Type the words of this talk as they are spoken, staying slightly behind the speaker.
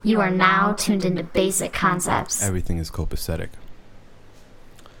You are now tuned into Basic Concepts. Everything is copacetic.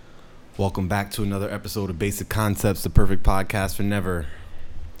 Welcome back to another episode of Basic Concepts, the perfect podcast for never.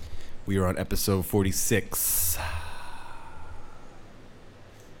 We are on episode 46.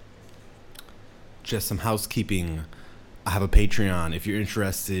 Just some housekeeping. I have a Patreon. If you're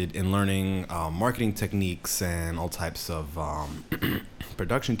interested in learning marketing techniques and all types of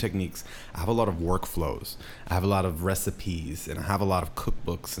production techniques, I have a lot of workflows. I have a lot of recipes, and I have a lot of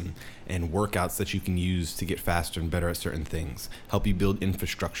cookbooks and workouts that you can use to get faster and better at certain things, help you build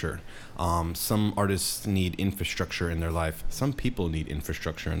infrastructure. Some artists need infrastructure in their life. Some people need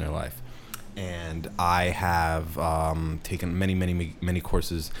infrastructure in their life. And I have taken many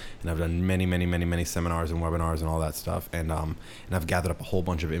courses, and I've done many seminars and webinars and all that stuff, and I've gathered up a whole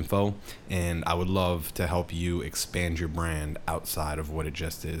bunch of info, and I would love to help you expand your brand outside of what it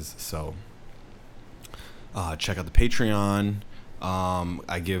just is. So check out the Patreon.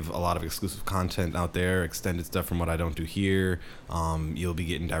 I give a lot of exclusive content out there, extended stuff from what I don't do here. You'll be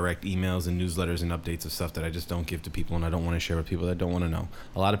getting direct emails and newsletters and updates of stuff that I just don't give to people, and I don't want to share with people that don't want to know.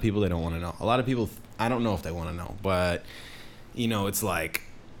 A lot of people, they don't want to know. A lot of people, I don't know if they want to know, but you know, it's like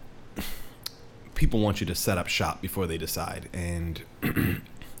people want you to set up shop before they decide, and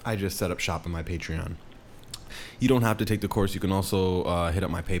I just set up shop in my Patreon. You don't have to take the course. You can also hit up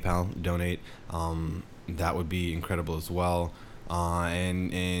my PayPal, donate. That would be incredible as well.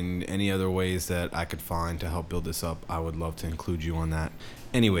 And any other ways that I could find to help build this up, I would love to include you on that.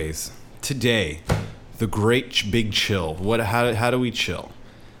 Anyways, today, the great big chill. How do we chill?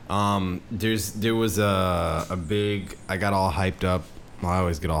 There was a big. I got all hyped up. Well, I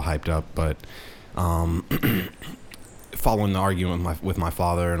always get all hyped up, but following the argument with my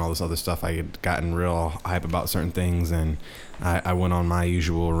father and all this other stuff, I had gotten real hype about certain things, and I went on my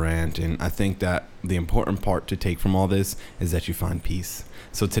usual rant. And I think that the important part to take from all this is that you find peace.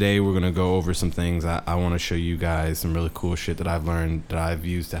 So today we're going to go over some things. I want to show you guys some really cool shit that I've learned, that I've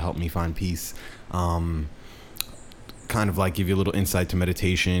used to help me find peace. Kind of like give you a little insight to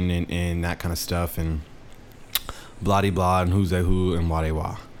meditation and that kind of stuff, and blah de blah, and who's that who, and wah de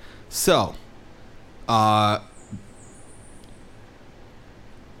wah. So, I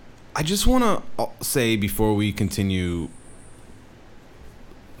just want to say before we continue,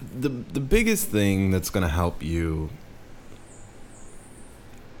 the biggest thing that's going to help you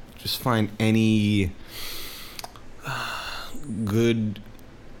just find any good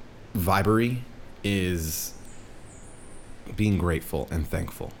vibery is being grateful and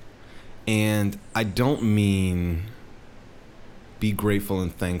thankful. And I don't mean be grateful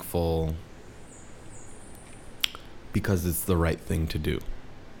and thankful because it's the right thing to do.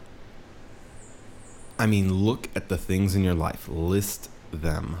 I mean, look at the things in your life. List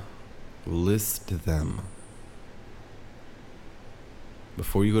them.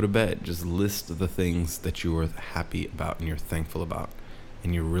 Before you go to bed, just list the things that you are happy about and you're thankful about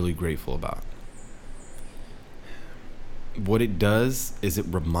and you're really grateful about. What it does is it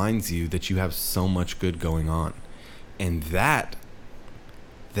reminds you that you have so much good going on. And that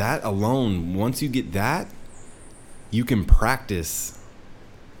alone, once you get that, you can practice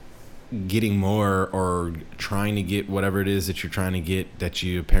getting more, or trying to get whatever it is that you're trying to get that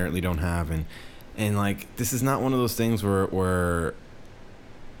you apparently don't have. And like, this is not one of those things where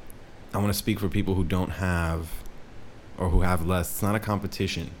I want to speak for people who don't have or who have less. It's not a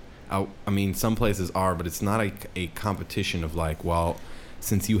competition. I mean, some places are, but it's not a competition of like, well,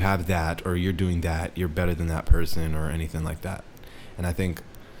 since you have that or you're doing that, you're better than that person or anything like that. And I think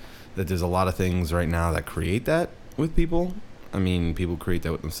that there's a lot of things right now that create that with people. I mean, people create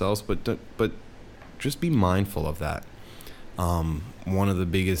that with themselves, but just be mindful of that. One of the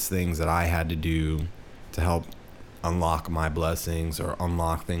biggest things that I had to do to help unlock my blessings or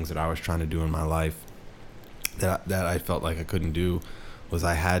unlock things that I was trying to do in my life that I felt like I couldn't do was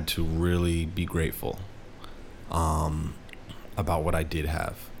I had to really be grateful about what I did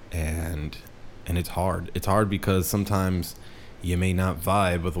have. And it's hard. It's hard because sometimes you may not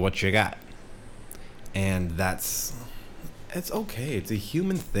vibe with what you got. And it's okay. It's a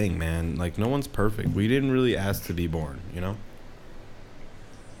human thing, man. Like, no one's perfect. We didn't really ask to be born, you know?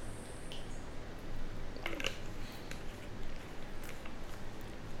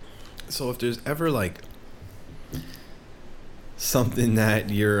 So if there's ever, like, something that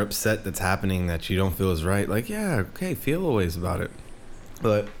you're upset that's happening that you don't feel is right, like, yeah, okay, feel a ways about it.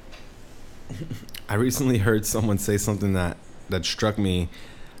 But I recently heard someone say something that struck me,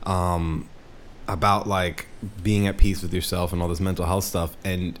 about like being at peace with yourself and all this mental health stuff,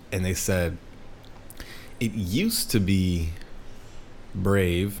 and they said it used to be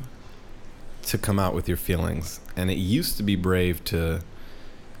brave to come out with your feelings, and it used to be brave to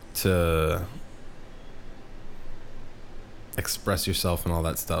to express yourself and all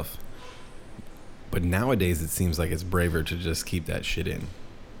that stuff. But nowadays it seems like it's braver to just keep that shit in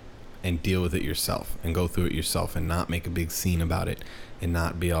and deal with it yourself and go through it yourself and not make a big scene about it and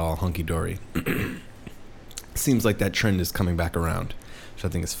not be all hunky-dory. Seems like that trend is coming back around, which I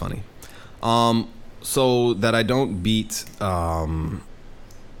think is funny. So that I don't beat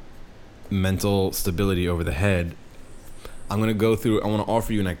mental stability over the head, I want to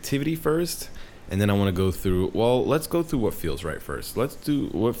offer you an activity first, and then I want to go through, let's go through what feels right first. Let's do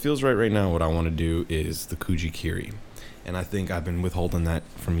what feels right now. What I want to do is the Kuji-Kiri. And I think I've been withholding that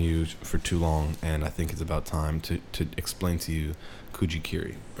from you for too long, and I think it's about time to explain to you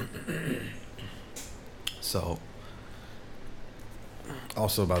Kuji-Kiri. So,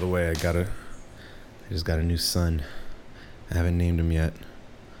 also, by the way, I just got a new son. I haven't named him yet.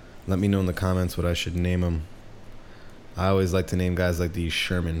 Let me know in the comments what I should name him. I always like to name guys like these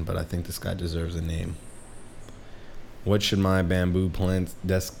Sherman, but I think this guy deserves a name. What should my bamboo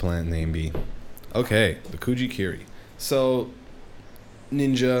desk plant name be? Okay, the Kuji-Kiri. So,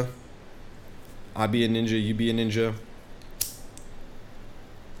 ninja. I be a ninja, you be a ninja.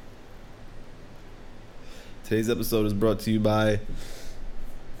 Today's episode is brought to you by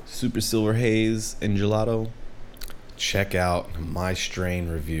Super Silver Haze and Gelato. Check out my strain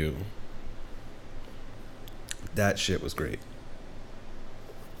review. That shit was great.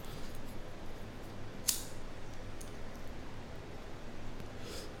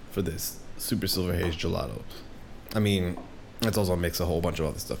 For this Super Silver Haze Gelato. I mean, that's also a mix of a whole bunch of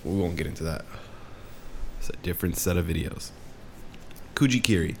other stuff, but we won't get into that. It's a different set of videos.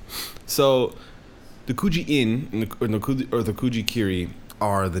 Kuji-Kiri. So, the Kuji-In or the Kuji-Kiri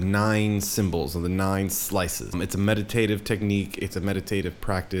are the 9 symbols or the 9 slices. It's a meditative technique. It's a meditative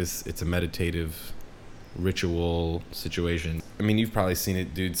practice. It's a meditative ritual situation. I mean, you've probably seen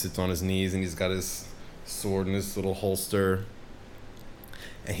it. Dude sits on his knees and he's got his sword in this little holster.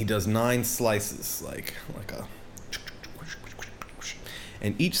 And he does 9 slices, like a...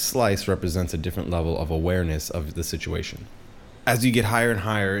 And each slice represents a different level of awareness of the situation. As you get higher and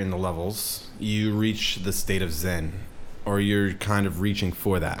higher in the levels, you reach the state of Zen, or you're kind of reaching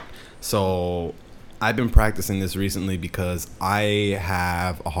for that. So I've been practicing this recently because I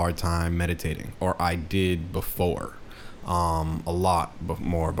have a hard time meditating, or I did before, a lot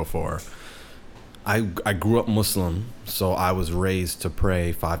more before. I grew up Muslim, so I was raised to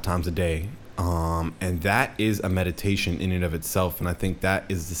pray 5 times a day. And that is a meditation in and of itself. And I think that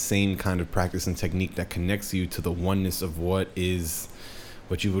is the same kind of practice and technique that connects you to the oneness of what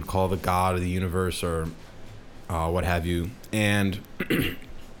you would call the God or the universe or what have you. And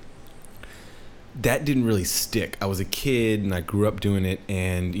that didn't really stick. I was a kid and I grew up doing it.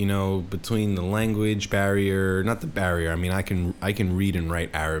 And, between the language barrier, not the barrier, I mean, I can read and write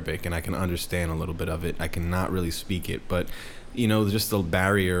Arabic and I can understand a little bit of it. I cannot really speak it, but just the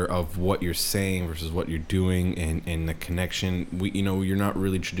barrier of what you're saying versus what you're doing and the connection. You're not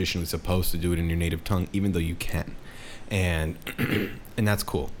really traditionally supposed to do it in your native tongue, even though you can. And and that's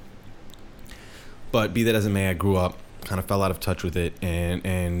cool. But be that as it may, I grew up, kind of fell out of touch with it,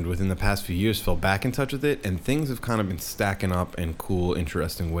 and within the past few years fell back in touch with it, and things have kind of been stacking up in cool,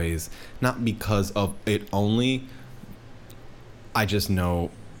 interesting ways. Not because of it only. I just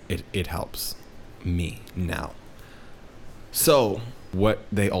know it helps me now. So, what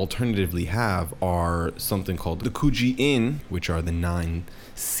they alternatively have are something called the Kuji-In, which are the 9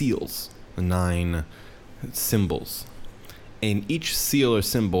 seals, the 9 symbols. And each seal or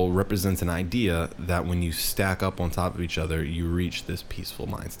symbol represents an idea that when you stack up on top of each other, you reach this peaceful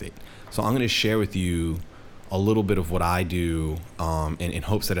mind state. So I'm going to share with you a little bit of what I do in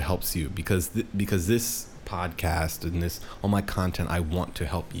hopes that it helps you. Because this podcast and all my content, I want to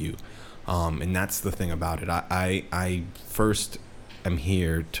help you. And that's the thing about it. I first am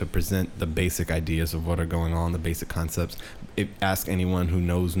here to present the basic ideas of what are going on, the basic concepts. Ask anyone who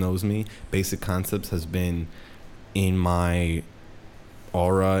knows me. Basic concepts has been in my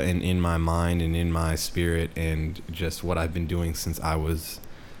aura and in my mind and in my spirit, and just what I've been doing since I was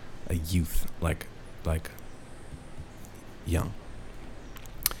a youth, like young.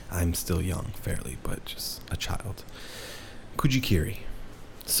 I'm still young, fairly, but just a child. Kuji-Kiri.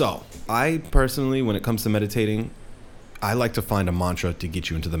 So, I personally, when it comes to meditating, I like to find a mantra to get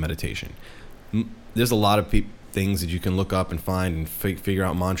you into the meditation. There's a lot of things that you can look up and find and figure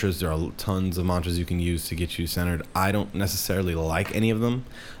out mantras. There are tons of mantras you can use to get you centered. I don't necessarily like any of them.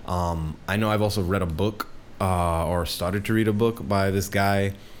 I know I've also read a book or started to read a book by this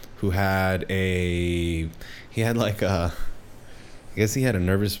guy who had a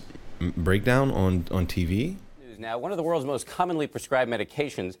nervous breakdown on TV. now, one of the world's most commonly prescribed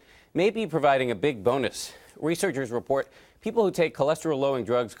medications may be providing a big bonus. Researchers report people who take cholesterol-lowering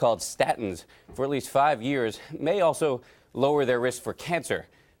drugs called statins for at least 5 years may also lower their risk for cancer.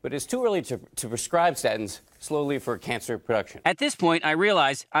 But it's too early to prescribe statins slowly for cancer production. At this point, I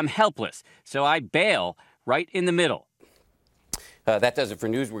realize I'm helpless, so I bail right in the middle. That does it for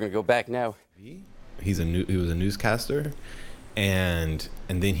news. We're going to go back now. He was a newscaster, and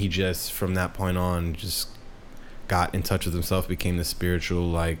then he just, from that point on, just got in touch with himself, became the spiritual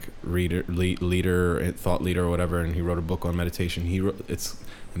leader, thought leader or whatever, and he wrote a book on meditation. It's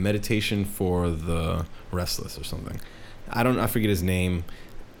a meditation for the restless or something. I forget his name.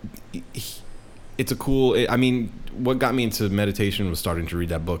 It's a cool, what got me into meditation was starting to read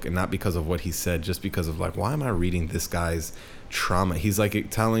that book, and not because of what he said, just because of like, why am I reading this guy's trauma? He's like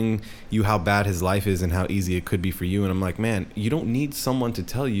telling you how bad his life is and how easy it could be for you, and I'm like, man, you don't need someone to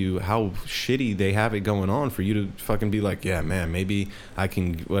tell you how shitty they have it going on for you to fucking be like, yeah, man, maybe I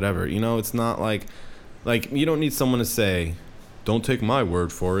can, whatever. It's not like you don't need someone to say, don't take my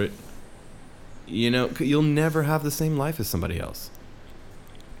word for it. You'll never have the same life as somebody else.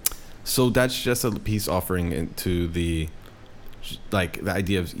 So that's just a peace offering into the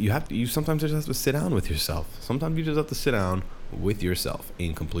idea of you sometimes just have to sit down with yourself. Sometimes you just have to sit down with yourself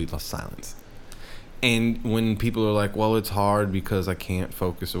in complete silence. And when people are like, well, it's hard because I can't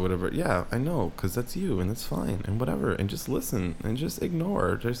focus or whatever. Yeah, I know, because that's you, and it's fine, and whatever. And just listen and just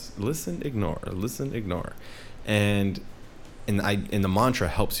ignore. Just listen, ignore. And the mantra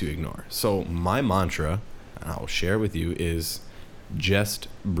helps you ignore. So my mantra, and I'll share with you, is just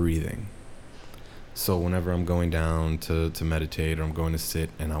breathing. So whenever I'm going down to meditate, or I'm going to sit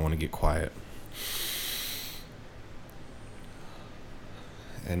and I want to get quiet,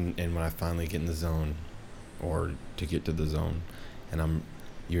 and when I finally get in the zone, or to get to the zone, and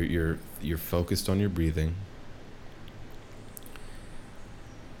you're focused on your breathing.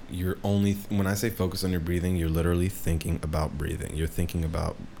 When I say focus on your breathing, you're literally thinking about breathing. You're thinking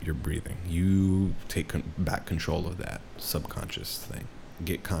about your breathing. You take back control of that subconscious thing.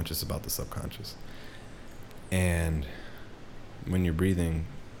 Get conscious about the subconscious. And when you're breathing,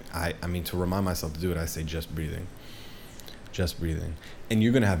 to remind myself to do it, I say just breathing. Just breathing. And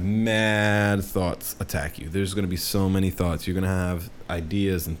you're going to have mad thoughts attack you. There's going to be so many thoughts. You're going to have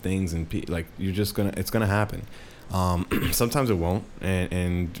ideas and things, and it's going to happen. Sometimes it won't,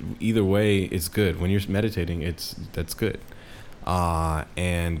 and either way, it's good. When you're meditating, that's good.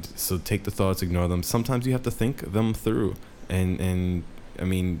 And so take the thoughts, ignore them. Sometimes you have to think them through, and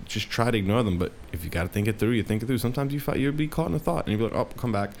just try to ignore them. But if you got to think it through, you think it through. Sometimes you'll be caught in a thought, and you'll be like, oh,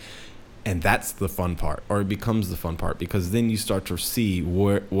 come back. And that's the fun part, or it becomes the fun part, because then you start to see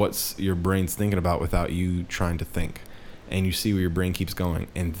what's your brain's thinking about without you trying to think, and you see where your brain keeps going.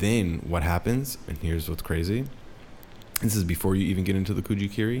 And then what happens, and here's what's crazy. This is before you even get into the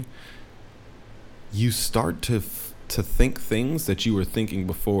Kujikiri. You start to think things that you were thinking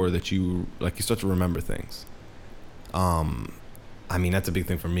before, that you start to remember things. That's a big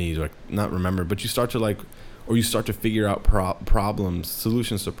thing for me, not remember, but you start to figure out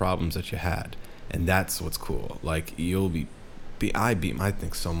solutions to problems that you had. And that's what's cool. I beat my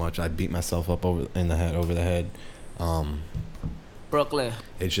thing so much. I beat myself up over the head. Brooklyn.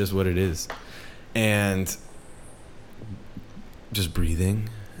 It's just what it is. And just breathing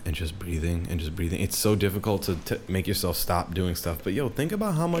and just breathing and just breathing. It's so difficult to make yourself stop doing stuff. But think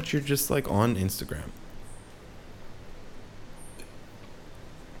about how much you're just on Instagram.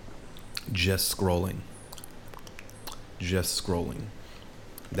 Just scrolling.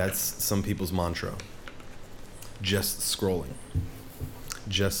 That's some people's mantra. Just scrolling.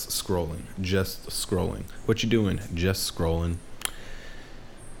 What you doing? Just scrolling.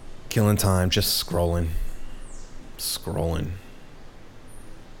 Killing time, just scrolling.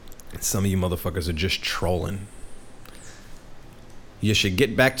 Some of you motherfuckers are just trolling. You should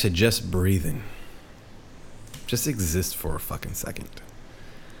get back to just breathing. Just exist for a fucking second.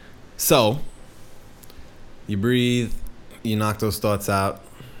 So, you breathe, you knock those thoughts out,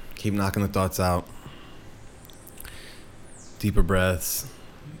 keep knocking the thoughts out. Deeper breaths,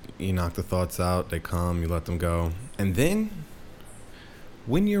 you knock the thoughts out, they come, you let them go. And then,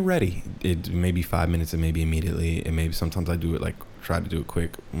 when you're ready, it may be 5 minutes, it may be immediately, it may be sometimes I do it try to do it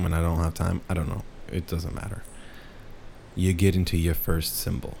quick when I don't have time. I don't know. It doesn't matter. You get into your first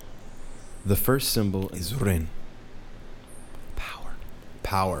symbol. The first symbol is Ren.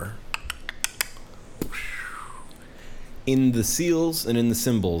 Power. In the seals and in the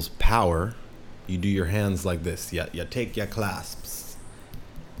symbols, power, you do your hands like this. You take your clasps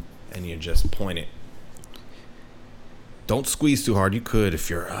and you just point it. Don't squeeze too hard. You could if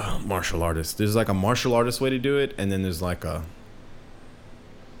you're a martial artist. There's like a martial artist way to do it, and then there's like a,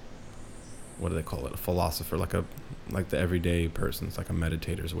 what do they call it? A philosopher, like the everyday person. It's like a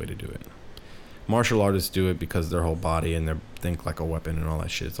meditator's way to do it. Martial artists do it because their whole body and they think like a weapon and all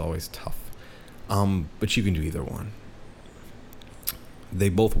that shit. It's always tough. But you can do either one. They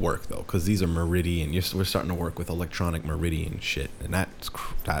both work though, because these are meridian. We're starting to work with electronic meridian shit, and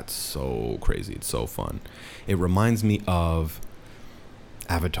that's so crazy. It's so fun. It reminds me of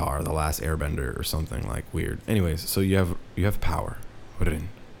Avatar: The Last Airbender or something like weird. Anyways, so you have power,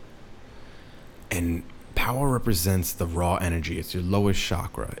 and power represents the raw energy. It's your lowest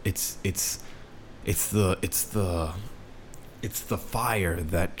chakra. It's the fire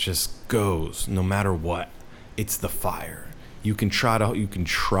that just goes no matter what. It's the fire. You can't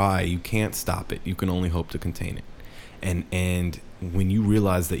stop it. You can only hope to contain it. And when you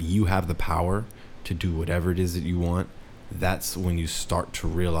realize that you have the power to do whatever it is that you want, that's when you start to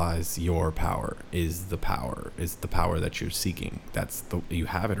realize your power is the power that you're seeking. You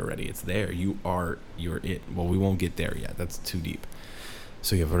have it already. It's there. You're it. Well, we won't get there yet. That's too deep.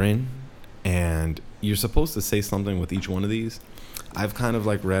 So you have Rin, and you're supposed to say something with each one of these. I've kind of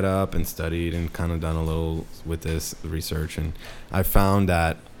like read up and studied and kind of done a little with this research, and I found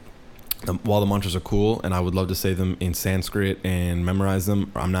that while the mantras are cool and I would love to say them in Sanskrit and memorize them,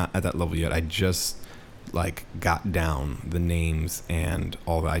 I'm not at that level yet. I just like got down the names and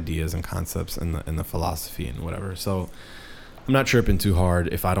all the ideas and concepts and the philosophy and whatever. So I'm not tripping too hard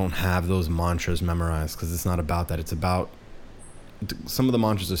if I don't have those mantras memorized, because it's not about that. It's about, some of the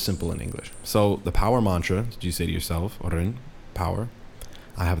mantras are simple in English. So the power mantra, did you say to yourself, Orin, power?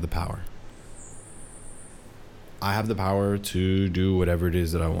 I have the power. I have the power to do whatever it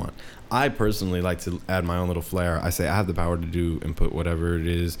is that I want. I personally like to add my own little flair. I say I have the power to do and put whatever it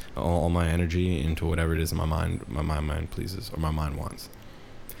is, all my energy into whatever it is my mind pleases or my mind wants.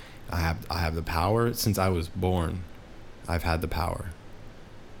 I have the power since I was born. I've had the power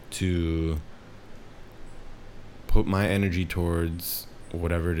to put my energy towards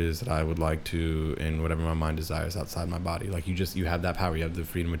whatever it is that I would like to, and whatever my mind desires outside my body. Like you have that power. You have the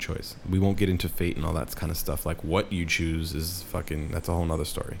freedom of choice. We won't get into fate and all that kind of stuff. Like what you choose is that's a whole nother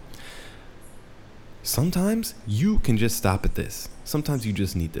story. Sometimes you can just stop at this. Sometimes you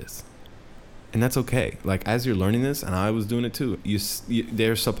just need this, and that's okay. Like as you're learning this, and I was doing it too,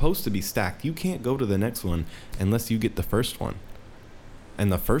 they're supposed to be stacked. You can't go to the next one unless you get the first one,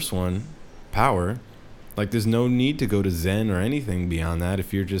 and the first one, power. Like there's no need to go to Zen or anything beyond that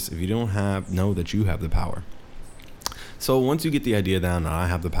if you don't know that you have the power. So once you get the idea down that I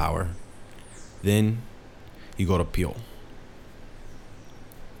have the power, then you go to Pyo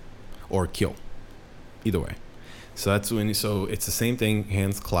or Kyo, either way. So it's the same thing,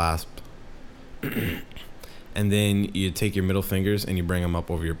 hands clasped, and then you take your middle fingers and you bring them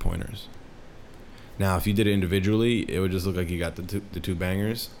up over your pointers. Now if you did it individually, it would just look like you got the two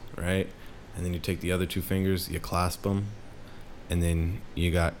bangers, right? And then you take the other two fingers, you clasp them, and then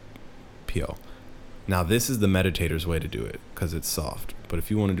you got Pyo. Now this is the meditator's way to do it because it's soft. But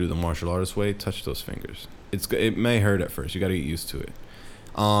if you want to do the martial artist way, touch those fingers. It may hurt at first. You got to get used to it.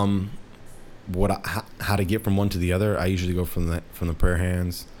 How to get from one to the other? I usually go from the prayer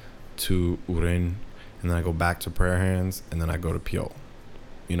hands to Urin, and then I go back to prayer hands, and then I go to Pyo.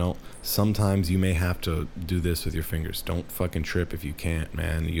 You know, sometimes you may have to do this with your fingers. Don't fucking trip if you can't,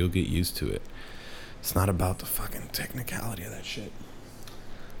 man. You'll get used to it. It's not about the fucking technicality of that shit.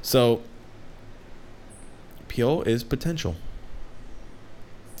 So, Pyo is potential.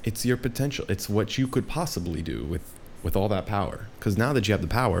 It's your potential. It's what you could possibly do with all that power. Because now that you have the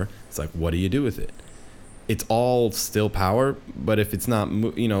power, it's like, what do you do with it? It's all still power, but if it's not,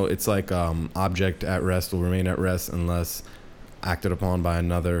 it's like object at rest will remain at rest unless acted upon by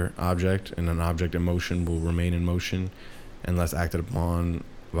another object, and an object in motion will remain in motion unless acted upon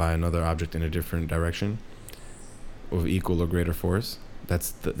by another object in a different direction of equal or greater force. That's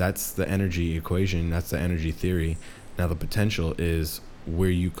the energy equation. That's the energy theory. Now the potential is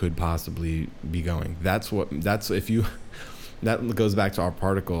where you could possibly be going. That goes back to our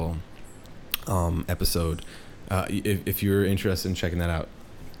particle episode. If you're interested in checking that out,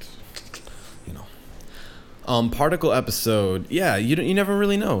 particle episode. Yeah, you never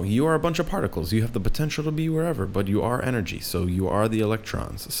really know. You are a bunch of particles. You have the potential to be wherever, but you are energy. So you are the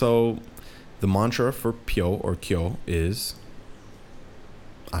electrons. So the mantra for Pyo or Kyo is,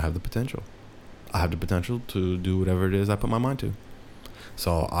 I have the potential. I have the potential to do whatever it is I put my mind to.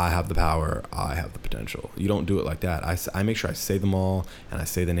 So I have the power. I have the potential. You don't do it like that. I make sure I say them all, and I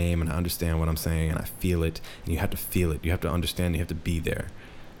say the name, and I understand what I'm saying, and I feel it. And you have to feel it. You have to understand. You have to be there.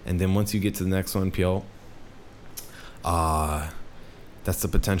 And then once you get to the next one, Pyo, That's the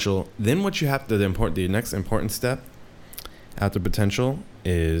potential. Then what you have to, the next important step after potential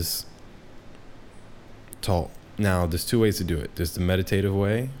is To. Now, there's two ways to do it. There's the meditative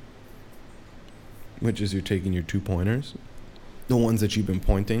way, which is you're taking your 2 pointers, the ones that you've been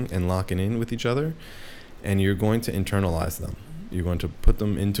pointing and locking in with each other, and you're going to internalize them. You're going to put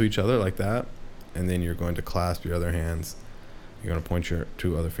them into each other like that, and then you're going to clasp your other hands. You're going to point your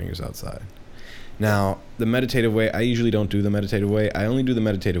 2 other fingers outside. Now, the meditative way, I usually don't do the meditative way. I only do the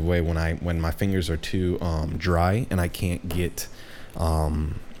meditative way when my fingers are too dry and I can't get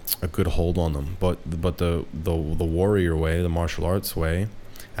a good hold on them. But the warrior way, the martial arts way,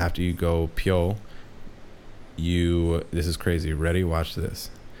 after you go Pyo, this is crazy. Ready? Watch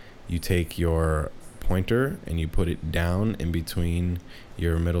this. You take your pointer and you put it down in between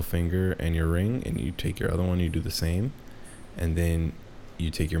your middle finger and your ring, and you take your other one, you do the same, and then you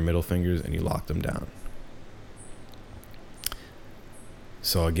take your middle fingers and you lock them down.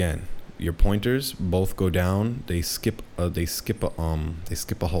 So again, your pointers both go down. They skip a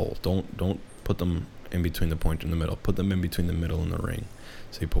hole. Don't put them in between the pointer and the middle. Put them in between the middle and the ring.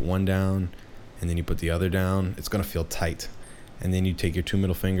 So you put one down, and then you put the other down. It's gonna feel tight. And then you take your 2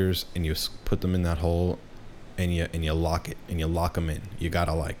 middle fingers and you put them in that hole, and you lock it, and you lock them in. You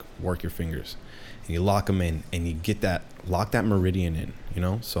gotta work your fingers, and you lock them in, and you lock that meridian in.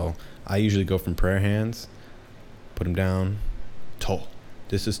 So I usually go from prayer hands, put them down, To.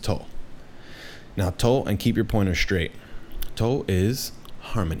 This is To. Now To, and keep your pointer straight. To is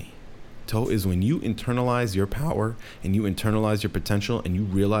harmony. To is when you internalize your power and you internalize your potential and you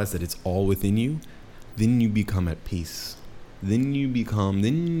realize that it's all within you, then you become at peace. Then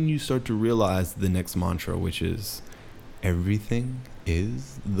you start to realize the next mantra, which is everything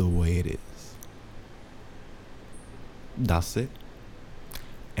is the way it is. That's it.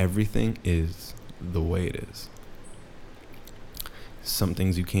 Everything is the way it is. Some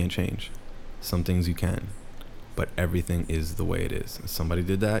things you can't change. Some things you can. But everything is the way it is. Somebody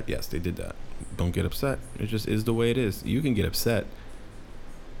did that? Yes, they did that. Don't get upset. It just is the way it is. You can get upset,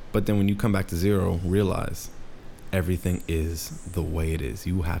 but then when you come back to zero, realize everything is the way it is.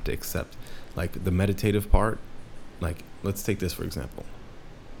 You have to accept. The meditative part, let's take this for example.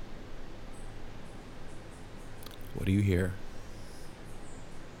 What do you hear?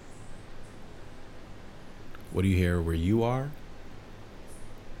 What do you hear where you are?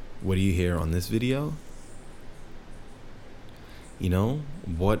 What do you hear on this video?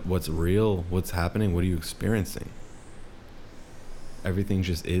 What's real? What's happening? What are you experiencing? Everything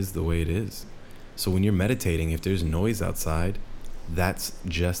just is the way it is. So when you're meditating, if there's noise outside, that's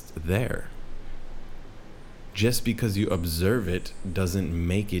just there. Just because you observe it doesn't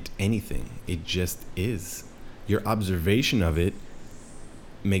make it anything. It just is. Your observation of it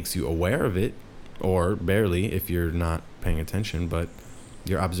makes you aware of it, or barely if you're not paying attention, but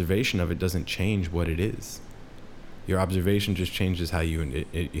your observation of it doesn't change what it is. Your observation just changes how you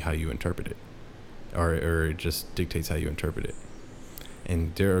interpret it, or it just dictates how you interpret it.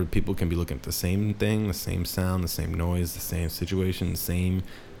 And people can be looking at the same thing, the same sound, the same noise, the same situation, the same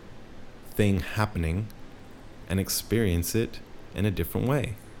thing happening, and experience it in a different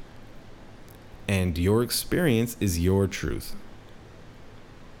way. And your experience is your truth.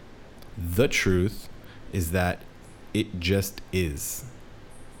 The truth is that it just is.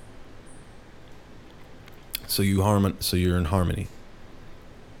 So you're in harmony.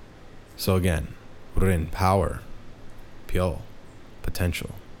 So again, Rin, power, Pyo,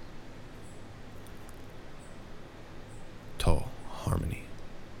 potential, To, harmony.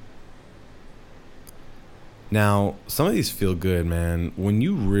 Now, some of these feel good, man. When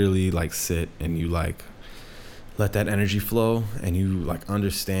you really sit and you let that energy flow and you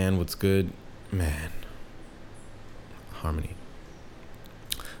understand what's good, man, harmony.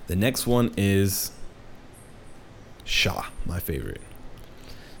 The next one is Sha, my favorite.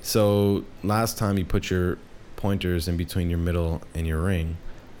 So last time you put your pointers in between your middle and your ring.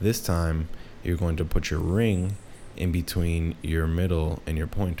 This time you're going to put your ring in between your middle and your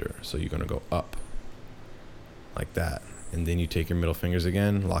pointer. So you're going to go up like that. And then you take your middle fingers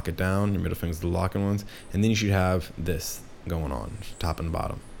again, lock it down. Your middle fingers are the locking ones. And then you should have this going on, top and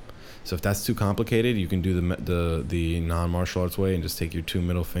bottom. So if that's too complicated, you can do the non-martial arts way and just take your 2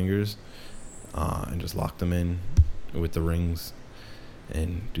 middle fingers and just lock them in with the rings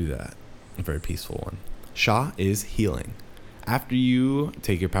and do that. A very peaceful one. Sha is healing. After you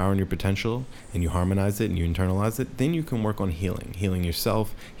take your power and your potential and you harmonize it and you internalize it, then you can work on healing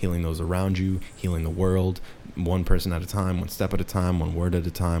yourself, healing those around you, healing the world, one person at a time, one step at a time, one word at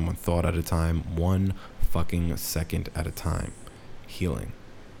a time, one thought at a time, one fucking second at a time. Healing.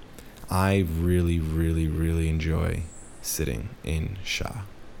 I really, really, really enjoy sitting in Sha.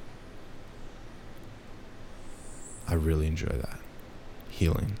 I really enjoy that.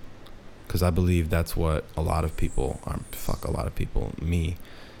 Healing. Because I believe that's what a lot of people me.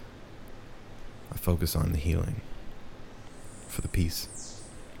 I focus on the healing for the peace.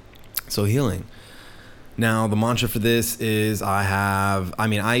 So healing. Now, the mantra for this is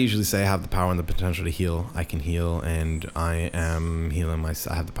I usually say I have the power and the potential to heal. I can heal, and I am healing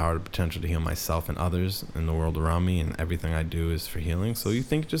myself. I have the power and the potential to heal myself and others in the world around me, and everything I do is for healing. So you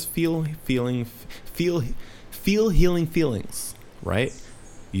think just feel healing feelings, right?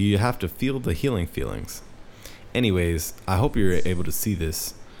 You have to feel the healing feelings. Anyways, I hope you're able to see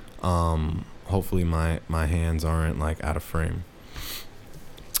this. Hopefully my hands aren't like out of frame.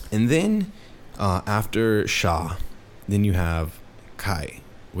 And then after Sha, then you have Kai,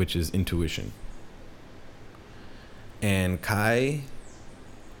 which is intuition. And Kai,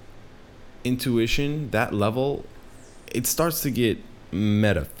 intuition, that level, it starts to get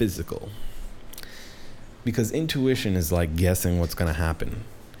metaphysical. Because intuition is like guessing what's going to happen.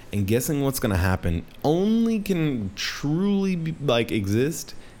 And guessing what's going to happen only can truly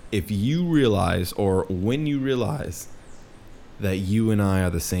exist if you realize, or when you realize, that you and I are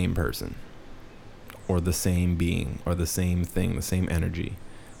the same person, or the same being, or the same thing, the same energy,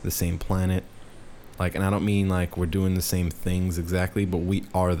 the same planet. And I don't mean like we're doing the same things exactly, but we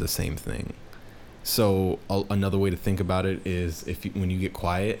are the same thing. So another way to think about it is when you get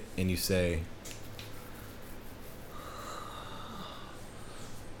quiet and you say,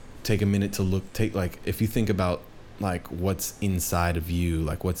 take a minute to if you think about what's inside of you,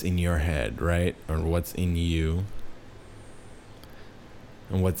 what's in your head, right? Or what's in you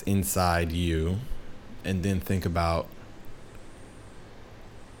and what's inside you, and then think about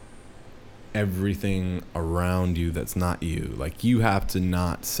everything around you that's not you. You have to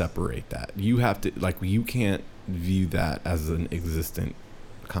not separate that. You have to, you can't view that as an existent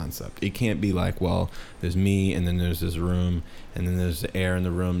concept. It can't be well, there's me, and then there's this room, and then there's the air in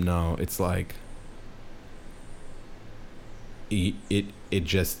the room. No, it's it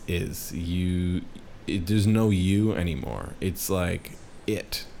just is. There's no you anymore. It's the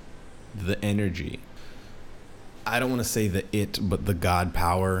energy. I don't want to say but the God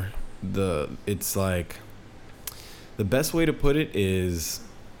power. It's the best way to put it is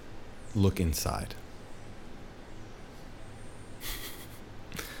look inside.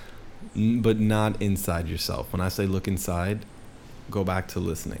 But not inside yourself. When I say look inside, go back to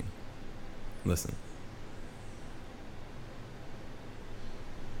listening. Listen.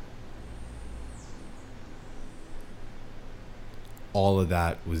 All of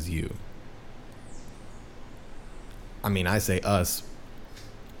that was you. I say us.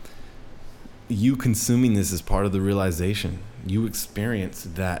 You consuming this is part of the realization. You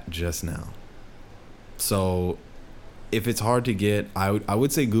experienced that just now. So if it's hard to get, I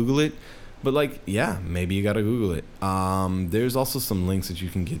would say Google it, but maybe you gotta Google it. There's also some links that you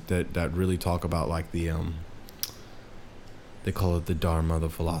can get that really talk about they call it the Dharma, the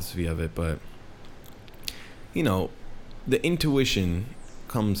philosophy of it, but the intuition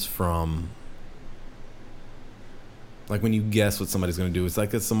comes from when you guess what somebody's gonna do.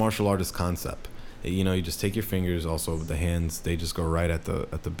 It's a martial artist concept. You just take your fingers, also the hands, they just go right at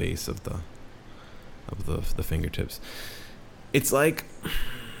the base of the fingertips. It's like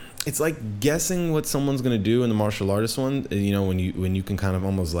guessing what someone's gonna do in the martial artist one. When you can kind of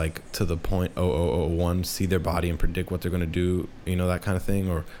almost to the point 0001 see their body and predict what they're gonna do. That kind of thing.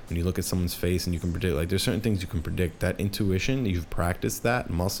 Or when you look at someone's face and you can predict. There's certain things you can predict. That intuition, you've practiced that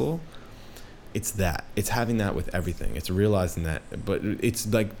muscle. It's having that with everything. It's realizing that, but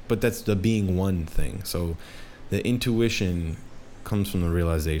that's the being one thing. So the intuition comes from the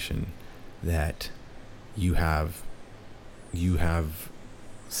realization that you have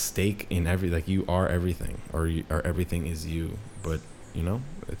stake in you are everything, or everything is you. But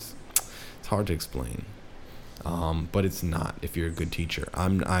it's hard to explain. But it's not if you're a good teacher.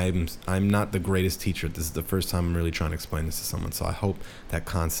 I'm not the greatest teacher. This is the first time I'm really trying to explain this to someone. So I hope that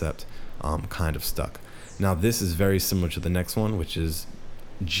concept kind of stuck. Now this is very similar to the next one, which is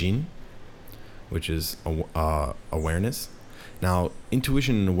Jin, which is awareness. Now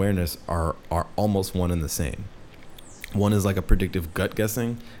intuition and awareness are almost one and the same. One is a predictive gut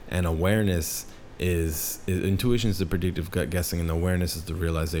guessing, and awareness intuition is the predictive gut guessing, and awareness is the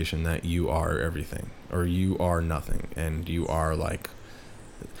realization that you are everything, or you are nothing, and you are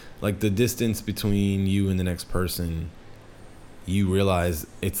the distance between you and the next person. You realize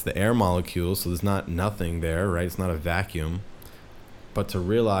it's the air molecule, so there's not nothing there, right? It's not a vacuum. But to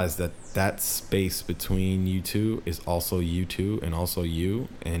realize that that space between you two is also you two and also you.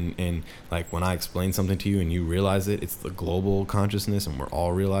 And like when I explain something to you and you realize it, it's the global consciousness and we're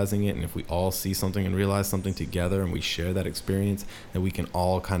all realizing it. And if we all see something and realize something together and we share that experience, then we can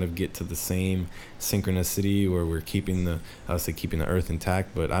all kind of get to the same synchronicity where we're keeping the earth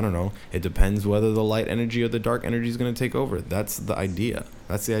intact. But I don't know. It depends whether the light energy or the dark energy is going to take over. That's the idea.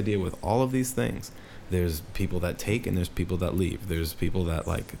 That's the idea with all of these things. There's people that take and there's people that leave. There's people that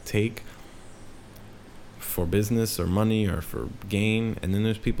like take for business or money or for gain, and then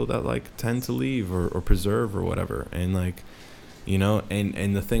there's people that like tend to leave or preserve or whatever. And like, you know,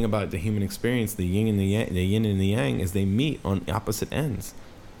 and the thing about the human experience, the yin and the yang is they meet on opposite ends.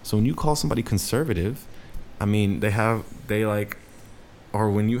 So when you call somebody conservative, I mean, or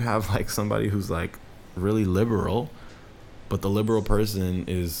when you have like somebody who's like really liberal, but the liberal person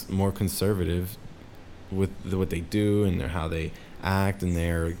is more conservative with what they do and how they act, and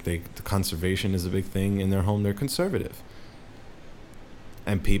the conservation is a big thing in their home. They're conservative.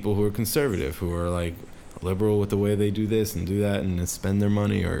 And people who are conservative, who are like liberal with the way they do this and do that and spend their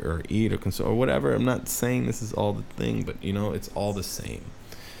money or eat or whatever. I'm not saying this is all the thing, but you know, it's all the same.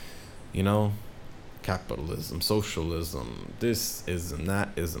 You know, capitalism, socialism, this ism, that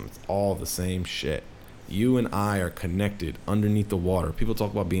ism, it's all the same shit. You and I are connected underneath the water. People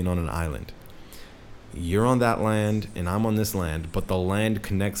talk about being on an island. You're on that land and I'm on this land, but the land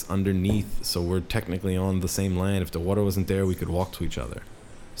connects underneath, so we're technically on the same land. If the water wasn't there, we could walk to each other.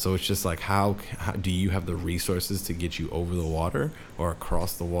 So it's just like, how do you have the resources to get you over the water or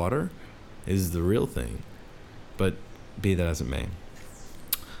across the water is the real thing. But be that as it may.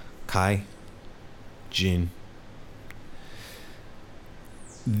 Kai, Jin.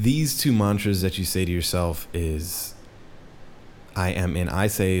 These two mantras that you say to yourself is, I am in. I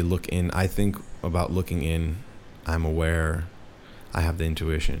say look in. I think about looking in. I'm aware. I have the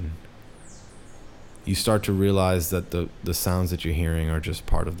intuition. You start to realize that the sounds that you're hearing are just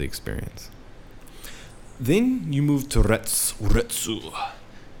part of the experience. Then you move to Retsu.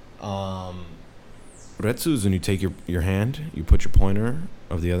 Retsu is when you take your hand, you put your pointer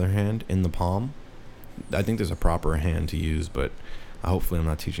of the other hand in the palm. I think there's a proper hand to use, but hopefully I'm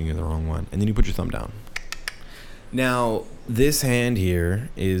not teaching you the wrong one. And then you put your thumb down. Now, this hand here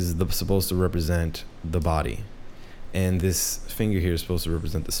is supposed to represent the body. And this finger here is supposed to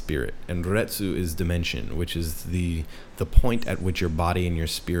represent the spirit. And Retsu is dimension, which is the point at which your body and your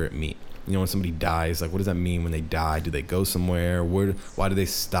spirit meet. You know, when somebody dies, like, what does that mean when they die? Do they go somewhere? Why do they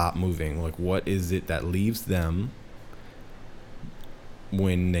stop moving? Like, what is it that leaves them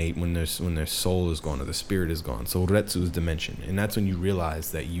when their soul is gone or the spirit is gone? So Retsu is dimension. And that's when you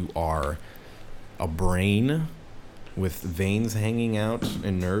realize that you are a brain with veins hanging out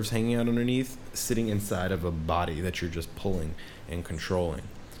and nerves hanging out underneath, sitting inside of a body that you're just pulling and controlling.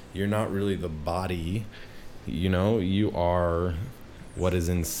 You're not really the body, you know, you are what is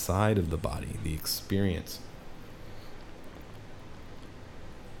inside of the body, the experience.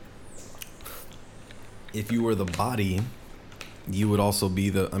 If you were the body, you would also be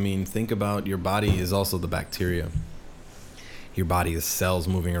think about your body is also the bacteria. Your body is cells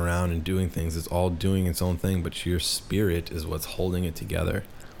moving around and doing things. It's all doing its own thing, but your spirit is what's holding it together.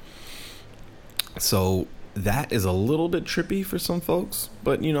 So that is a little bit trippy for some folks,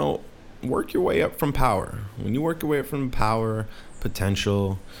 but you know, work your way up from power. When you work your way up from power,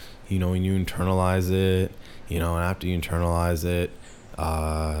 potential, you know, when you internalize it, you know, and after you internalize it,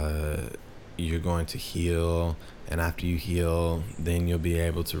 you're going to heal. And after you heal, then you'll be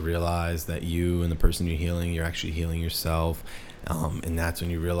able to realize that you and the person you're healing, you're actually healing yourself. And that's when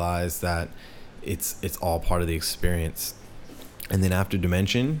you realize that it's all part of the experience. And then after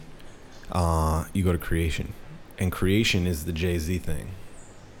dimension, you go to creation. And creation is the Jay-Z thing.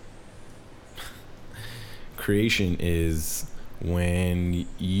 Creation is when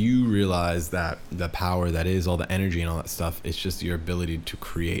you realize that the power that is all the energy and all that stuff, it's just your ability to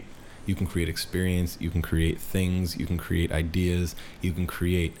create. You can create experience, you can create things, you can create ideas, you can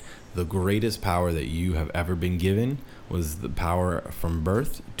create. The greatest power that you have ever been given was the power from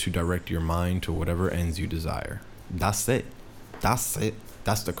birth to direct your mind to whatever ends you desire. That's it. That's it.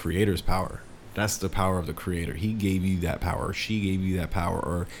 That's the creator's power. That's the power of the creator. He gave you that power, or she gave you that power,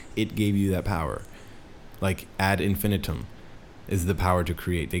 or it gave you that power. Like ad infinitum is the power to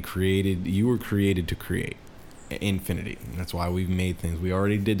create. You were created to create. Infinity. That's why we've made things. We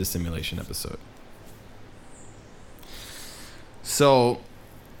already did the simulation episode. So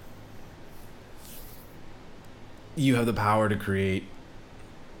you have the power to create.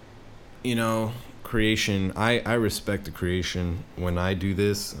 You know, creation. I respect the creation. When I do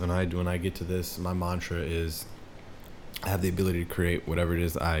this, when I get to this, my mantra is I have the ability to create whatever it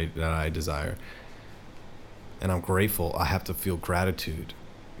is that I desire. And I'm grateful. I have to feel gratitude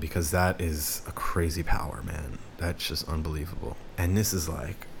because that is a crazy power, man. That's just unbelievable. And this is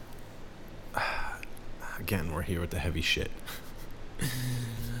like, again, we're here with the heavy shit.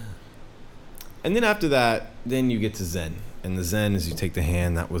 And then after that, then you get to Zen. And the Zen is you take the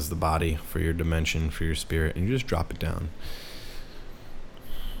hand that was the body for your dimension, for your spirit, and you just drop it down.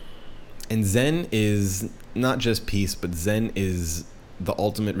 And Zen is not just peace, but Zen is the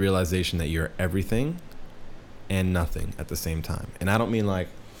ultimate realization that you're everything and nothing at the same time. And I don't mean like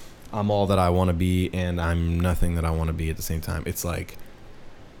I'm all that I want to be and I'm nothing that I want to be at the same time. It's like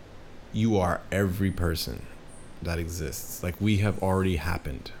you are every person that exists. Like we have already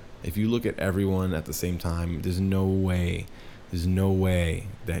happened. If you look at everyone at the same time, there's no way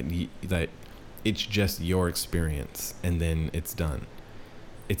that it's just your experience and then it's done.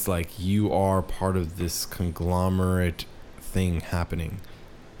 It's like you are part of this conglomerate thing happening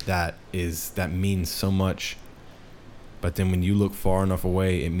that means so much, but then when you look far enough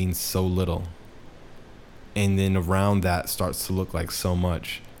away, it means so little. And then around that starts to look like so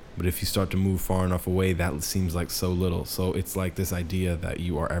much. But if you start to move far enough away, that seems like so little. So it's like this idea that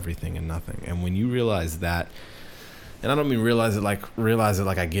you are everything and nothing. And when you realize that, and I don't mean realize it like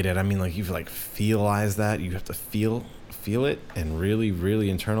I get it. I mean like you like feelize that. You have to feel it and really, really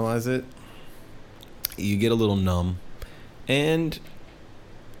internalize it. You get a little numb, and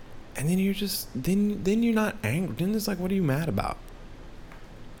then you're just then you're not angry. Then it's like, what are you mad about?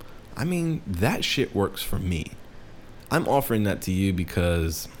 I mean, that shit works for me. I'm offering that to you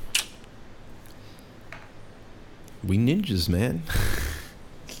because we ninjas, man.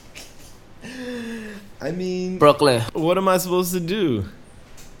 I mean, Brooklyn. What am I supposed to do?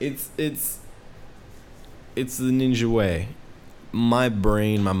 It's the ninja way. My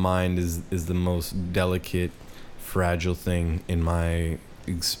brain, my mind is the most delicate, fragile thing in my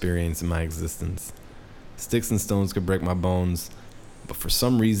experience, in my existence. Sticks and stones could break my bones, but for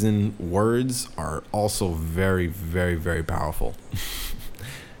some reason, words are also very, very, very powerful.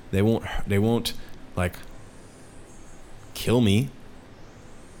 They won't like kill me,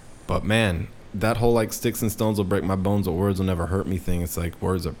 but man, that whole like sticks and stones will break my bones, but words will never hurt me thing. It's like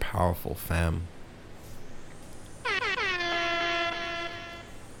words are powerful, fam.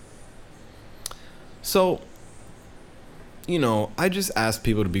 So, you know, I just ask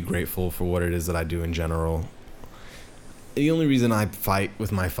people to be grateful for what it is that I do in general. The only reason I fight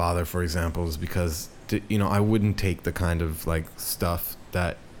with my father, for example, is because, you know, I wouldn't take the kind of like stuff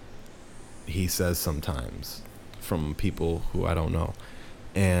that he says sometimes from people who I don't know.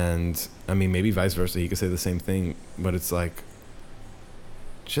 And I mean, maybe vice versa. He could say the same thing, but it's like,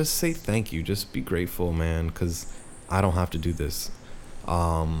 just say thank you. Just be grateful, man, because I don't have to do this.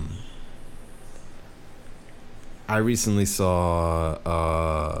 I recently saw,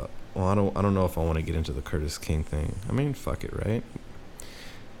 well, I don't know if I want to get into the Curtis King thing. I mean, fuck it, right?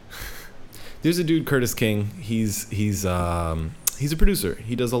 There's a dude, Curtis King. He's a producer.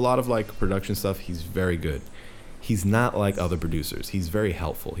 He does a lot of like production stuff. He's very good. He's not like other producers. He's very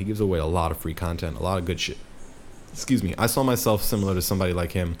helpful. He gives away a lot of free content, a lot of good shit. Excuse me. I saw myself similar to somebody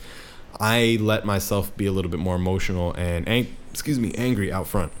like him. I let myself be a little bit more emotional and angry out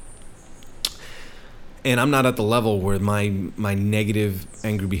front. And I'm not at the level where my negative,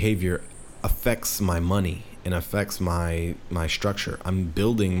 angry behavior affects my money and affects my structure. I'm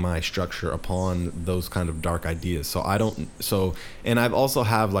building my structure upon those kind of dark ideas. And I've also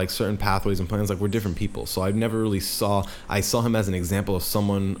have like certain pathways and plans. Like we're different people. So I've never really I saw him as an example of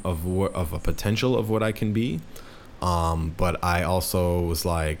someone of a potential of what I can be. But I also was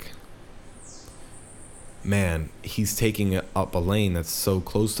like, man, he's taking up a lane that's so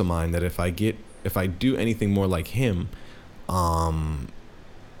close to mine that if I do anything more like him,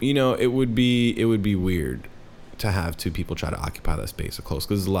 you know, it would be weird to have two people try to occupy that space so close,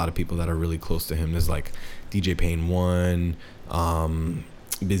 because there's a lot of people that are really close to him. There's like DJ Payne 1,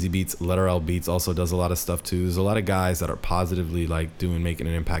 Busy Beats, Letter L Beats also does a lot of stuff too. There's a lot of guys that are positively like making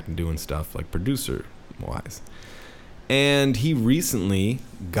an impact and doing stuff like producer wise. And he recently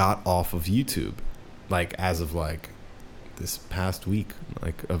got off of YouTube, like as of like this past week,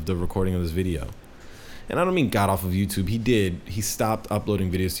 like of the recording of this video. And I don't mean got off of YouTube. He stopped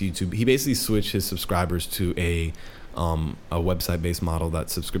uploading videos to YouTube. He basically switched his subscribers to a website based model,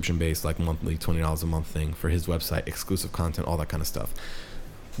 that's subscription based, like monthly $20 a month thing for his website, exclusive content, all that kind of stuff.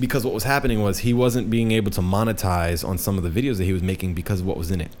 Because what was happening was he wasn't being able to monetize on some of the videos that he was making because of what was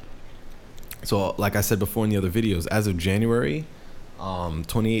in it. So like I said before in the other videos, as of January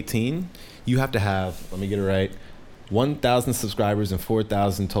 2018, you have to have, let me get it right, 1,000 subscribers and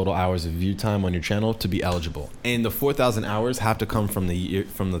 4,000 total hours of view time on your channel to be eligible. And the 4,000 hours have to come from the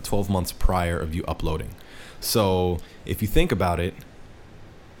 12 months prior of you uploading. So if you think about it,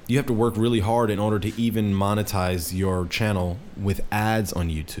 you have to work really hard in order to even monetize your channel with ads on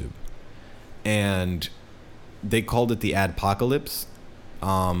YouTube. And they called it the adpocalypse.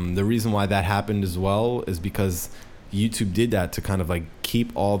 The reason why that happened as well is because YouTube did that to kind of like keep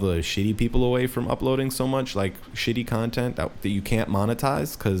all the shitty people away from uploading so much like shitty content that you can't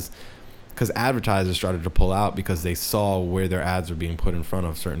monetize, because advertisers started to pull out because they saw where their ads were being put in front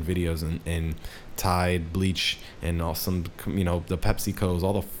of certain videos, and Tide, Bleach, and all some, the PepsiCos,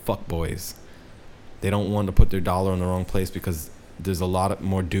 all the fuck boys. They don't want to put their dollar in the wrong place because there's a lot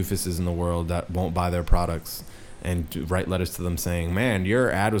more doofuses in the world that won't buy their products and write letters to them saying, man,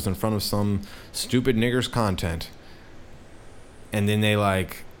 your ad was in front of some stupid niggers content. And then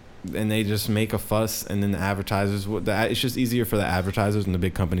they just make a fuss, and then the advertisers, it's just easier for the advertisers and the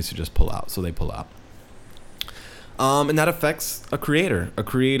big companies to just pull out, so they pull out. And that affects a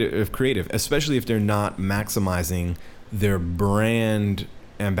creative, especially if they're not maximizing their brand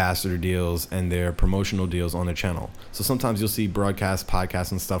ambassador deals and their promotional deals on their channel. So sometimes you'll see broadcast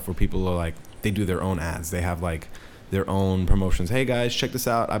podcasts and stuff where people are like, they do their own ads. They have like their own promotions. Hey guys, check this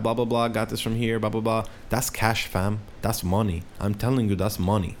out. I blah, blah, blah. Got this from here, blah, blah, blah. That's cash, fam. That's money. I'm telling you, that's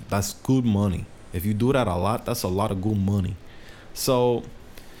money. That's good money. If you do that a lot, that's a lot of good money. So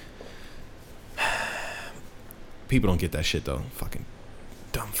people don't get that shit though. Fucking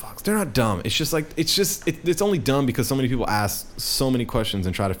dumb fucks. They're not dumb. It's just like, it's only dumb because so many people ask so many questions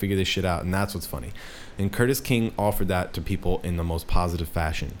and try to figure this shit out. And that's what's funny. And Curtis King offered that to people in the most positive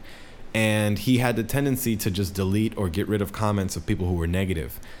fashion. And he had the tendency to just delete or get rid of comments of people who were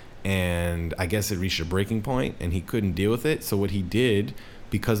negative. And I guess it reached a breaking point and he couldn't deal with it. So what he did,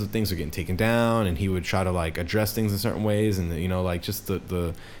 because of things were getting taken down, and he would try to like address things in certain ways, and like just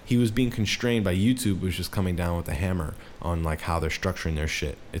he was being constrained by YouTube, was just coming down with a hammer on like how they're structuring their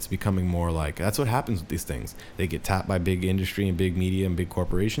shit. It's becoming more like, that's what happens with these things. They get tapped by big industry and big media and big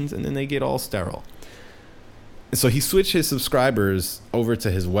corporations, and then they get all sterile. So he switched his subscribers over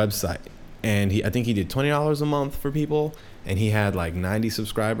to his website, and I think he did $20 a month for people, and he had like 90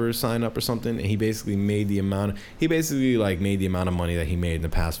 subscribers sign up or something, and he basically made the amount of money that he made in the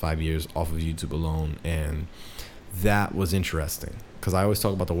past 5 years off of YouTube alone. And that was interesting, because I always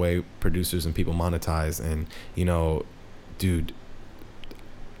talk about the way producers and people monetize, and dude,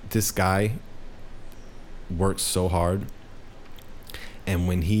 this guy works so hard, and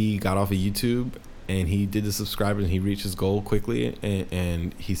when he got off of YouTube and he did the subscribers and he reached his goal quickly,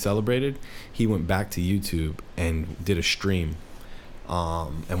 and he celebrated, he went back to YouTube and did a stream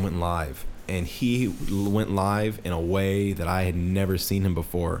and went live. And he went live in a way that I had never seen him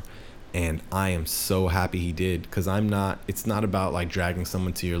before. And I am so happy he did, because it's not about like dragging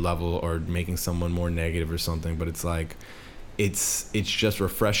someone to your level or making someone more negative or something, but it's like, it's just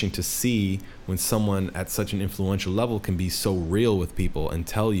refreshing to see when someone at such an influential level can be so real with people and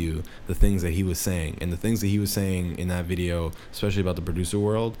tell you the things that he was saying. And the things that he was saying in that video, especially about the producer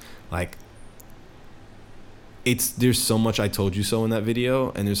world, like, there's so much I told you so in that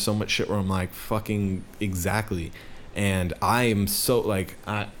video, and there's so much shit where I'm like, fucking exactly. And I am so like,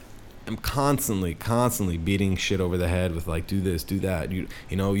 I'm constantly beating shit over the head with like, do this, do that. You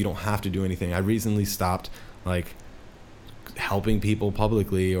don't have to do anything. I recently stopped like helping people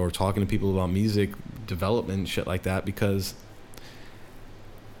publicly or talking to people about music development, shit like that, because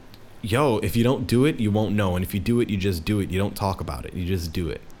if you don't do it, you won't know. And if you do it, you just do it. You don't talk about it. You just do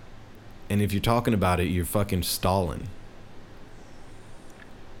it. And if you're talking about it, you're fucking stalling.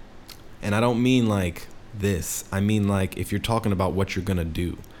 And I don't mean like this. I mean like, if you're talking about what you're gonna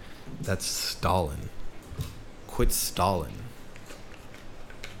do, that's stalling. Quit stalling.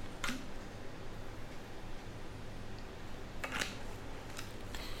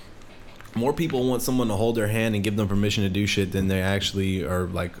 More people want someone to hold their hand and give them permission to do shit than they actually are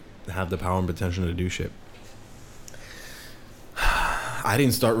like have the power and potential to do shit. I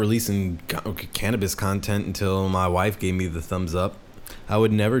didn't start releasing cannabis content until my wife gave me the thumbs up. I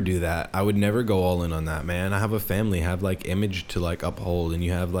would never do that. I would never go all in on that, man. I have a family, have like image to like uphold, and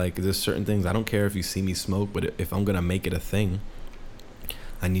you have like, there's certain things. I don't care if you see me smoke, but if I'm gonna make it a thing,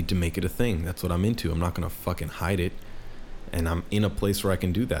 I need to make it a thing. That's what I'm into. I'm not gonna fucking hide it. And I'm in a place where I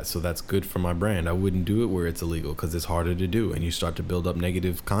can do that, so that's good for my brand. I wouldn't do it where it's illegal, because it's harder to do, and you start to build up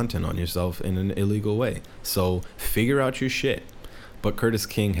negative content on yourself in an illegal way. So figure out your shit. But Curtis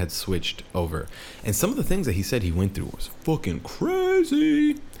King had switched over, and some of the things that he said he went through was fucking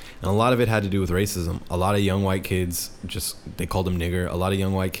crazy, and a lot of it had to do with racism. A lot of young white kids they called him nigger. A lot of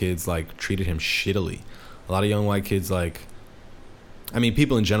young white kids like treated him shittily. A lot of young white kids, like, I mean,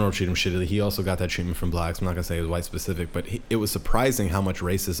 people in general treat him shittily. He also got that treatment from blacks. I'm not gonna say it was white specific, but it was surprising how much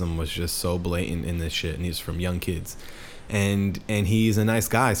racism was just so blatant in this shit, and he's from young kids. And he's a nice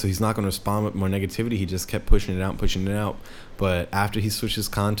guy, so he's not going to respond with more negativity. He just kept pushing it out. But after he switched his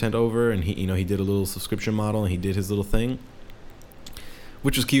content over, and he did a little subscription model, and he did his little thing,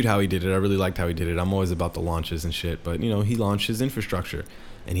 which was cute how he did it. I really liked how he did it. I'm always about the launches and shit, but he launched his infrastructure,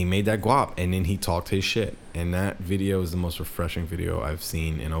 and he made that guap, and then he talked his shit. And that video is the most refreshing video I've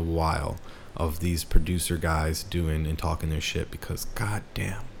seen in a while of these producer guys doing and talking their shit, because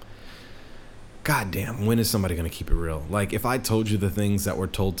goddamn, when is somebody going to keep it real? Like, if I told you the things that were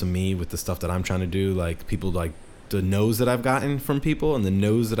told to me with the stuff that I'm trying to do, like, people, like, the no's that I've gotten from people and the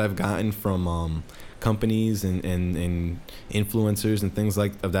no's that I've gotten from companies and influencers and things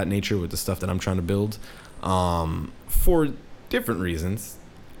like of that nature with the stuff that I'm trying to build, for different reasons,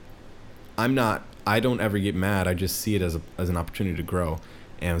 I don't ever get mad. I just see it as an opportunity to grow.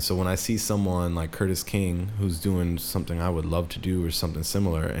 And so when I see someone like Curtis King, who's doing something I would love to do or something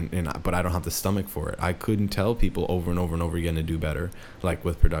similar, but I don't have the stomach for it. I couldn't tell people over and over and over again to do better, like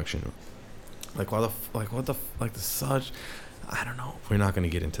with production. Like, I don't know. We're not going to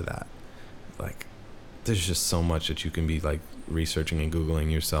get into that. Like, there's just so much that you can be like researching and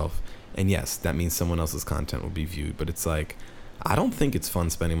Googling yourself. And yes, that means someone else's content will be viewed, but it's like, I don't think it's fun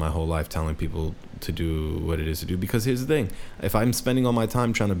spending my whole life telling people to do what it is to do, because here's the thing. If I'm spending all my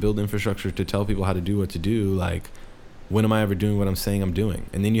time trying to build infrastructure to tell people how to do what to do, like, when am I ever doing what I'm saying I'm doing?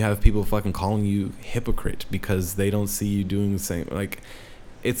 And then you have people fucking calling you hypocrite because they don't see you doing the same. Like,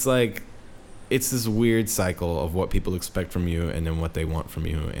 it's this weird cycle of what people expect from you and then what they want from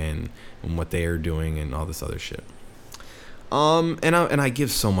you and what they are doing and all this other shit. And I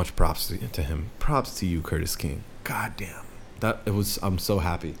give so much props to him. Props to you, Curtis King. God damn. I'm so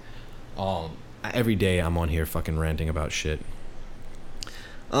happy. Every day I'm on here fucking ranting about shit.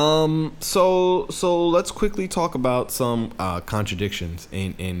 So let's quickly talk about some contradictions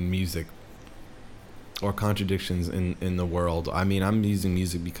in music, or contradictions in the world. I mean, I'm using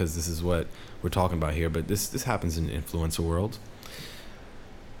music because this is what we're talking about here, but this happens in the influencer world.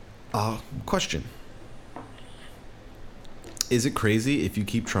 Question. Is it crazy if you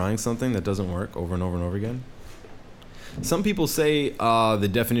keep trying something that doesn't work over and over and over again? Some people say the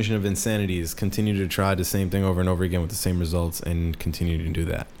definition of insanity is continue to try the same thing over and over again with the same results and continue to do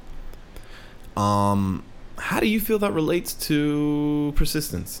that. How do you feel that relates to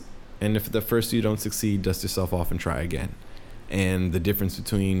persistence? And if the first you don't succeed, dust yourself off and try again. And the difference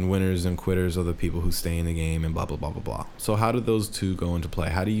between winners and quitters are the people who stay in the game and blah, blah, blah, blah, blah. So how do those two go into play?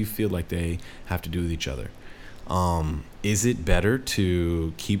 How do you feel like they have to do with each other? Is it better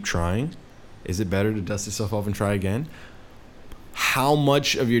to keep trying? Is it better to dust yourself off and try again? How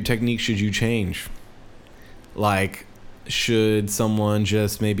much of your technique should you change? Like, should someone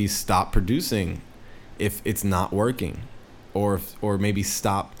just maybe stop producing if it's not working? Or maybe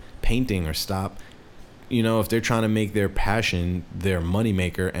stop painting, or stop, if they're trying to make their passion their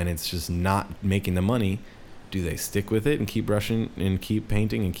moneymaker and it's just not making the money, do they stick with it and keep brushing and keep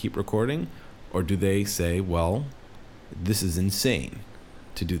painting and keep recording? Or do they say, well, this is insane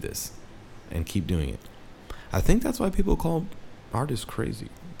to do this, and keep doing it? I think that's why people call artists crazy.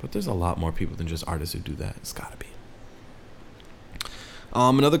 But there's a lot more people than just artists who do that. It's gotta be.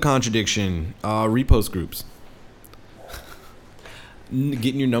 Another contradiction, repost groups.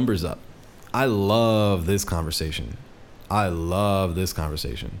 Getting your numbers up. I love this conversation.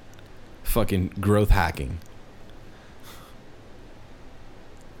 Fucking growth hacking.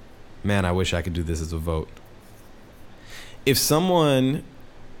 Man, I wish I could do this as a vote. If someone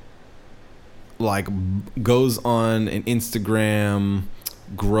like goes on an Instagram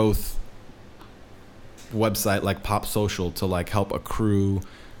growth website like Pop Social to like help accrue,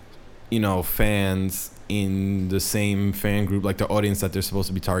 fans in the same fan group, like the audience that they're supposed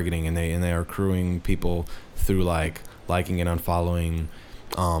to be targeting, and they are accruing people through like liking and unfollowing,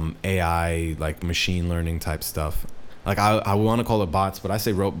 AI, like machine learning type stuff. Like I want to call it bots, but I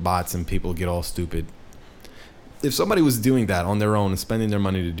say bots and people get all stupid. If somebody was doing that on their own and spending their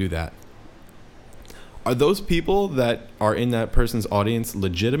money to do that, are those people that are in that person's audience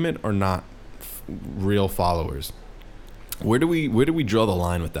legitimate or not real followers? Where do we draw the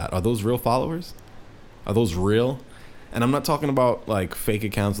line with that? Are those real followers? Are those real? And I'm not talking about like fake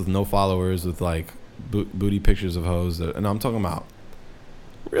accounts with no followers with like booty pictures of hoes. And I'm talking about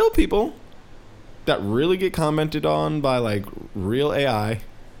real people that really get commented on by like real AI.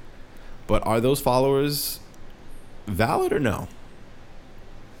 But are those followers valid or no?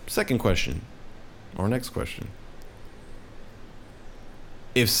 Second question, or next question.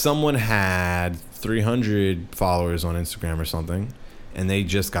 if someone had 300 followers on Instagram or something, and they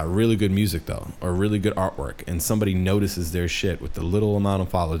just got really good music though, or really good artwork, and somebody notices their shit with the little amount of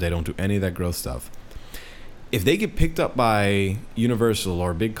followers, they don't do any of that growth stuff. If they get picked up by Universal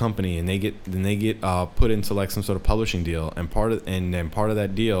or a big company, and they get put into like some sort of publishing deal, and part of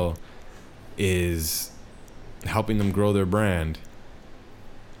that deal is helping them grow their brand,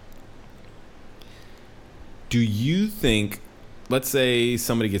 do you think, let's say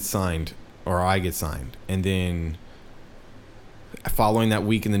somebody gets signed or I get signed, and then following that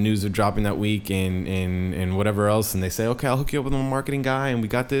week and the news of dropping that week and whatever else, and they say, okay, I'll hook you up with a marketing guy, and we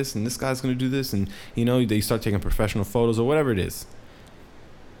got this, and this guy's going to do this, and they start taking professional photos or whatever it is.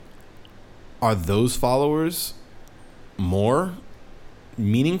 Are those followers more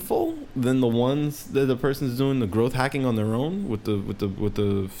meaningful than the ones that the person's doing the growth hacking on their own with the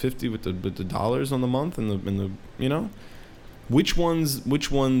dollars on the month and the which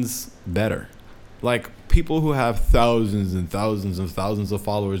one's better? Like, people who have thousands and thousands and thousands of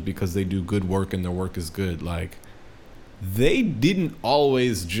followers because they do good work and their work is good, like, they didn't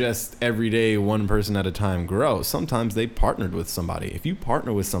always just every day, one person at a time grow. Sometimes they partnered with somebody. If you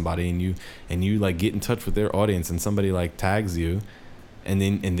partner with somebody and you like get in touch with their audience, and somebody like tags you, and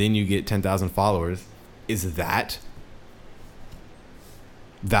then you get 10,000 followers, is that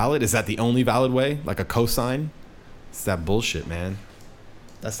valid? Is that the only valid way? Like a cosign? It's that bullshit, man.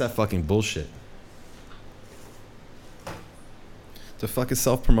 That's that fucking bullshit. The fucking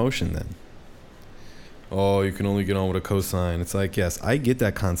self-promotion then. Oh, you can only get on with a cosign. It's like, yes, I get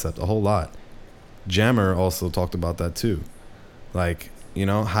that concept a whole lot. Jammer also talked about that too. Like,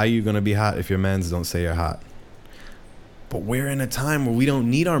 how you gonna be hot if your mans don't say you're hot? But we're in a time where we don't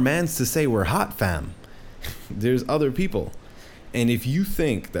need our mans to say we're hot, fam. There's other people. And if you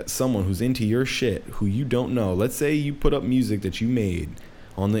think that someone who's into your shit, who you don't know, let's say you put up music that you made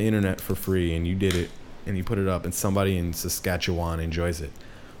on the internet for free, and you did it, and you put it up, and somebody in Saskatchewan enjoys it.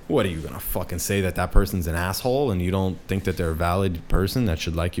 What, are you gonna fucking say that person's an asshole and you don't think that they're a valid person that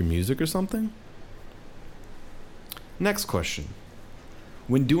should like your music or something? Next question.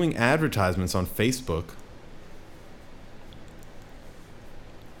 When doing advertisements on Facebook,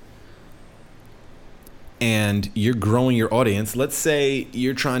 and you're growing your audience, let's say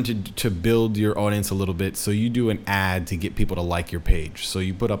you're trying to build your audience a little bit, so you do an ad to get people to like your page. So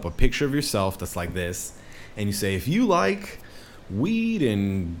you put up a picture of yourself that's like this, and you say, if you like weed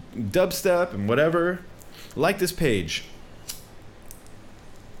and dubstep and whatever, like this page.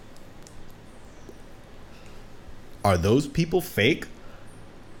 Are those people fake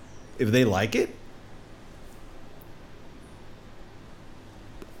if they like it?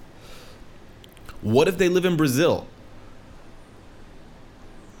 What if they live in Brazil?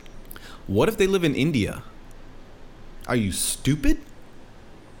 What if they live in India? Are you stupid?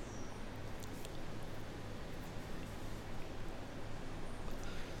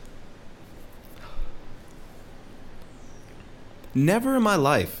 Never in my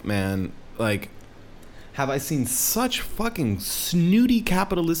life, man, like, have I seen such fucking snooty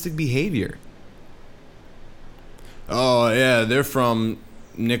capitalistic behavior. Oh, yeah, they're from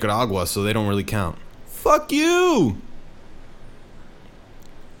Nicaragua, so they don't really count. Fuck you!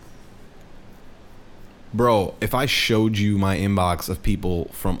 Bro, if I showed you my inbox of people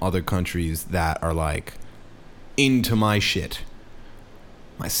from other countries that are, like, into my shit,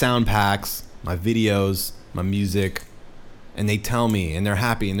 my sound packs, my videos, my music, and they tell me, and they're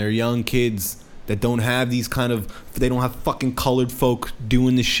happy, and they're young kids that don't have they don't have fucking colored folk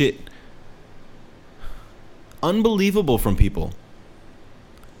doing this shit. Unbelievable from people.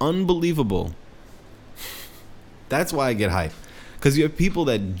 Unbelievable. That's why I get hyped. Because you have people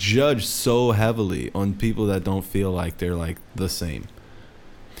that judge so heavily on people that don't feel like they're like the same.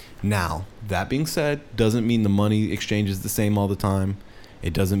 Now, that being said, doesn't mean the money exchange is the same all the time.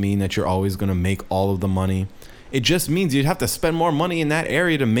 It doesn't mean that you're always going to make all of the money. It just means you'd have to spend more money in that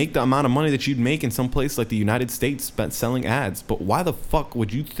area to make the amount of money that you'd make in some place like the United States spent selling ads. But why the fuck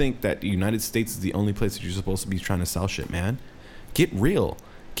would you think that the United States is the only place that you're supposed to be trying to sell shit, man? Get real.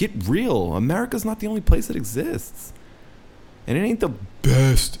 Get real. America's not the only place that exists. And it ain't the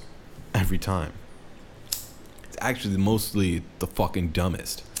best every time. It's actually mostly the fucking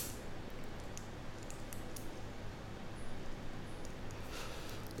dumbest.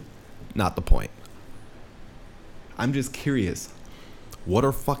 Not the point. I'm just curious. What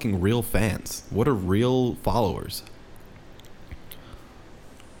are fucking real fans? What are real followers?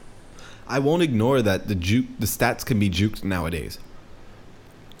 I won't ignore that the stats can be juked nowadays.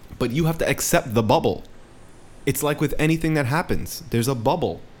 But you have to accept the bubble. It's like with anything that happens. There's a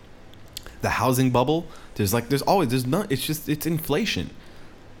bubble. The housing bubble, it's inflation.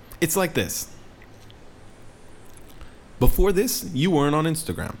 It's like this. Before this, you weren't on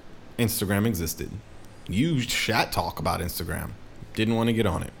Instagram. Instagram existed. You chat talk about Instagram. Didn't want to get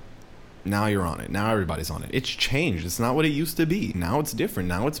on it. Now you're on it. Now everybody's on it. It's changed. It's not what it used to be. Now it's different.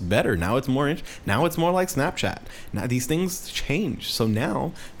 Now it's better. Now it's more now it's more like Snapchat. Now these things change. So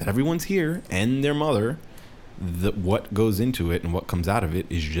now that everyone's here and their mother, what goes into it and what comes out of it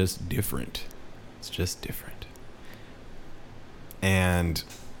is just different. It's just different. And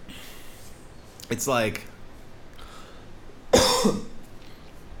it's like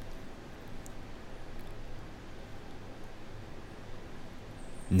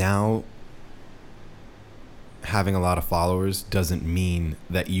now having a lot of followers doesn't mean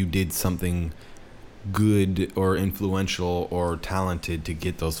that you did something good or influential or talented to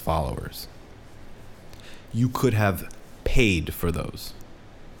get those followers. You could have paid for those.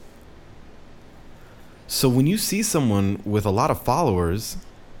 So when you see someone with a lot of followers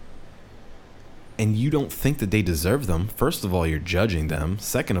and you don't think that they deserve them, first of all, you're judging them.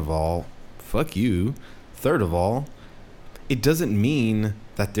 Second of all, fuck you. Third of all, it doesn't mean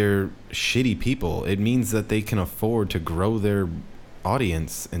that they're shitty people. It means that they can afford to grow their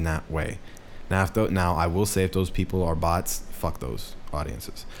audience in that way. Now, I will say if those people are bots, fuck those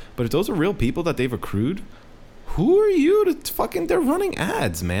audiences. But if those are real people that they've accrued, who are you to fucking... They're running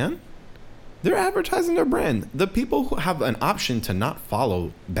ads, man. They're advertising their brand. The people who have an option to not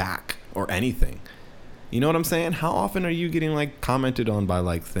follow back or anything. You know what I'm saying? How often are you getting like commented on by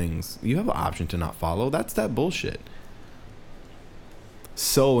like things? You have an option to not follow. That's that bullshit.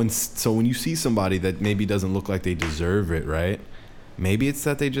 So when you see somebody that maybe doesn't look like they deserve it, right? Maybe it's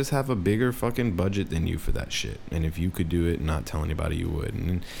that they just have a bigger fucking budget than you for that shit. And if you could do it and not tell anybody, you would.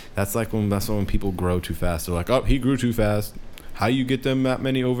 And that's when people grow too fast. They're like, oh, he grew too fast. How you get them that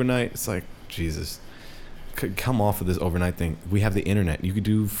many overnight? It's like, Jesus. Come off of this overnight thing. We have the internet. You could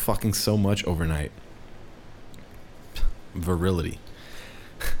do fucking so much overnight. Virility.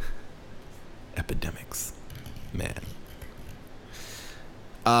 Epidemics. Man.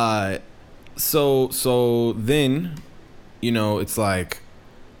 So then, you know, it's like,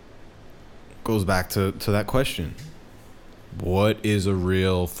 goes back to that question. What is a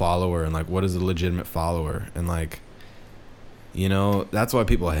real follower? And like, what is a legitimate follower? And like, you know, that's why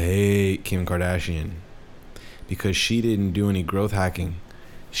people hate Kim Kardashian, because she didn't do any growth hacking.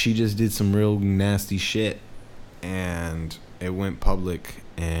 She just did some real nasty shit and it went public,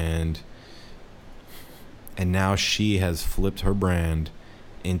 and now she has flipped her brand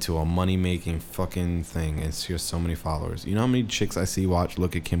into a money-making fucking thing, and she has so many followers. You know how many chicks I see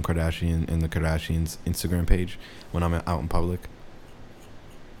look at Kim Kardashian and the Kardashians' Instagram page when I'm out in public?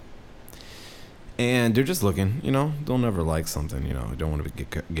 And they're just looking, you know, they'll never like something, you know, don't want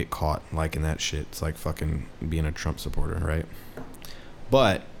to get caught liking that shit. It's like fucking being a Trump supporter, right?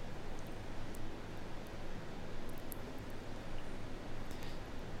 But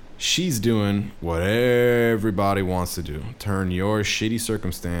she's doing what everybody wants to do. Turn your shitty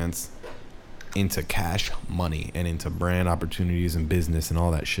circumstance into cash money and into brand opportunities and business and all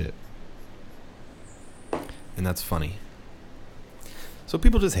that shit. And that's funny. So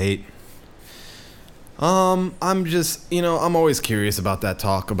people just hate. I'm just, you know, I'm always curious about that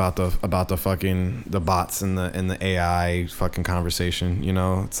talk about the fucking the bots and the AI fucking conversation. You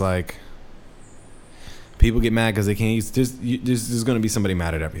know, it's like people get mad because they can't use. There's going to be somebody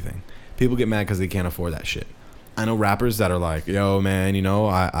mad at everything. People get mad because they can't afford that shit. I know rappers that are like, yo, man, you know,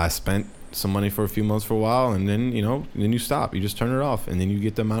 I spent some money for a few months for a while, and then, you know, then you stop. You just turn it off, and then you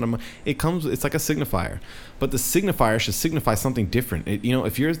get the amount of money. It's like a signifier. But the signifier should signify something different. You know,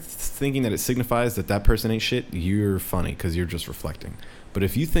 if you're thinking that it signifies that person ain't shit, you're funny because you're just reflecting. But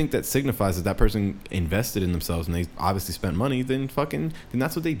if you think that signifies that person invested in themselves and they obviously spent money, then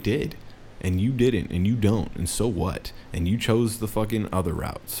that's what they did. And you didn't, and you don't, and so what? And you chose the fucking other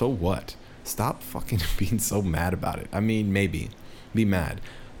route. So what? Stop fucking being so mad about it. I mean, maybe be mad,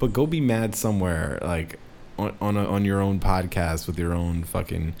 but go be mad somewhere, like on your own podcast with your own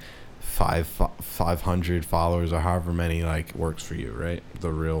fucking 500 followers or however many like works for you, right?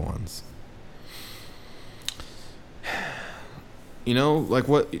 The real ones. You know, like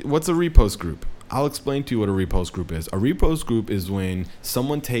what's a repost group? I'll explain to you what a repost group is. A repost group is when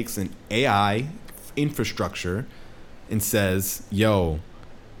someone takes an AI infrastructure and says, yo,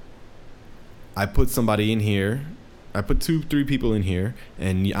 I put somebody in here, I put 2-3 people in here,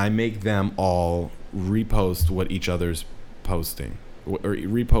 and I make them all repost what each other's posting, or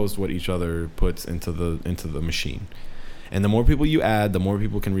repost what each other puts into the machine. And the more people you add, the more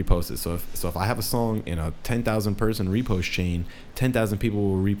people can repost it. So if I have a song in a 10,000 person repost chain, 10,000 people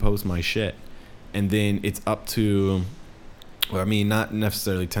will repost my shit. And then it's up to Well, I mean, not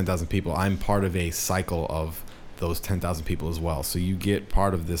necessarily 10,000 people. I'm part of a cycle of those 10,000 people as well. So you get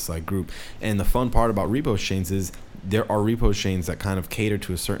part of this like group. And the fun part about repo chains is there are repo chains that kind of cater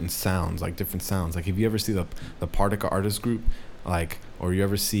to a certain sounds, like different sounds. Like if you ever see the Partica artist group, like, or you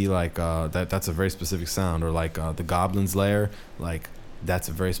ever see like that's a very specific sound, or like the Goblins Lair, like that's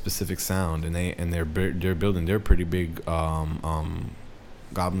a very specific sound, and they're building, they're pretty big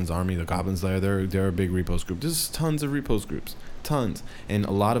Goblins Army, the Goblins Lair, they're a big repos group. There's tons of repos groups, tons, and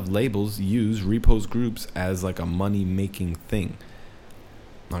a lot of labels use repos groups as like a money making thing.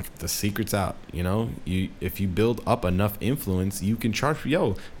 Like the secret's out, you know. If you build up enough influence, you can charge.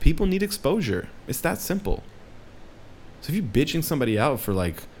 People need exposure. It's that simple. So if you bitching somebody out for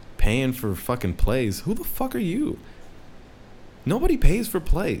like paying for fucking plays, who the fuck are you? Nobody pays for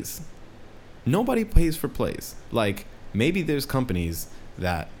plays. Nobody pays for plays. Like maybe there's companies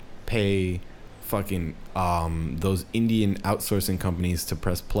that pay fucking those Indian outsourcing companies to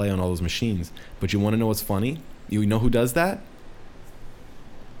press play on all those machines. But you want to know what's funny? You know who does that?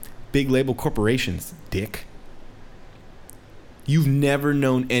 Big label corporations, dick. You've never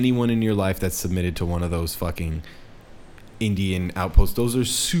known anyone in your life that's submitted to one of those fucking Indian outposts. Those are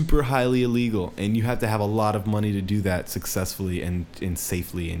super highly illegal, and you have to have a lot of money to do that successfully and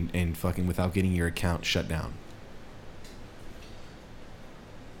safely and fucking without getting your account shut down.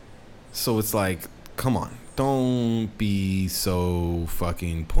 So it's like, come on, don't be so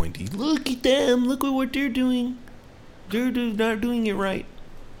fucking pointy. Look at them, look at what they're doing. They're not doing it right.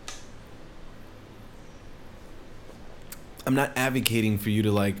 I'm not advocating for you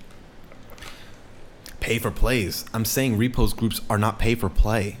to like pay for plays. I'm saying repos groups are not pay for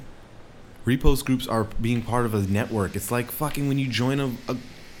play. Repos groups are being part of a network. It's like fucking when you join a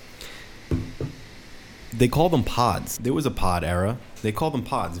they call them pods. There was a pod era. They call them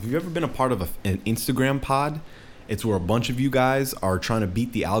pods. If you've ever been a part of an Instagram pod, it's where a bunch of you guys are trying to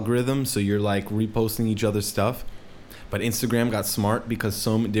beat the algorithm, so you're like reposting each other's stuff. But Instagram got smart because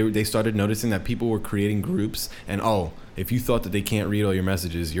they started noticing that people were creating groups, and if you thought that they can't read all your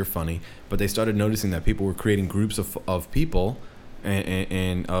messages, you're funny. But they started noticing that people were creating groups of people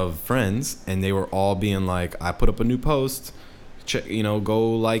and of friends, and they were all being like, I put up a new post, check,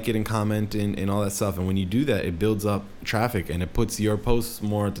 go like it and comment and all that stuff. And when you do that, it builds up traffic, and it puts your posts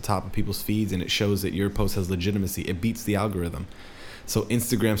more at the top of people's feeds, and it shows that your post has legitimacy. It beats the algorithm. So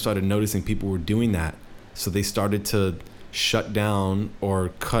Instagram started noticing people were doing that. So they started to shut down or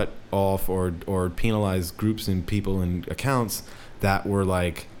cut off or penalize groups and people and accounts that were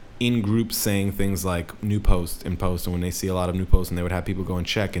like in groups saying things like new post and post. And when they see a lot of new posts, and they would have people go and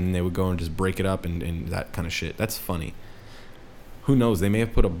check, and they would go and just break it up and that kind of shit. That's funny. Who knows? They may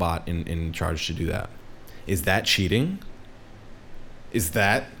have put a bot in charge to do that. Is that cheating? Is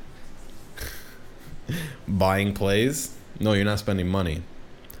that buying plays? No, you're not spending money.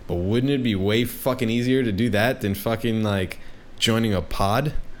 But wouldn't it be way fucking easier to do that than fucking like joining a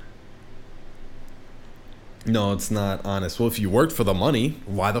pod? No, it's not honest. Well, if you worked for the money,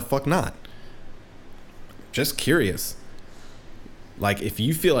 why the fuck not? Just curious. Like, if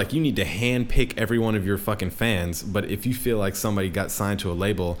you feel like you need to handpick every one of your fucking fans, but if you feel like somebody got signed to a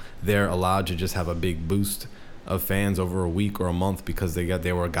label, they're allowed to just have a big boost of fans over a week or a month because they got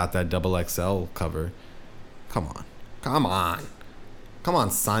that XXL cover. Come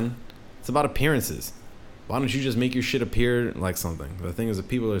on, son. It's about appearances. Why don't you just make your shit appear like something? The thing is that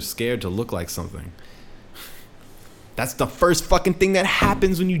people are scared to look like something. That's the first fucking thing that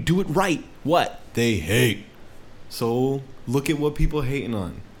happens when you do it right. What? They hate. So look at what people hating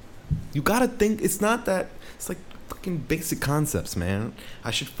on. You gotta think, it's not that, it's like fucking basic concepts, man.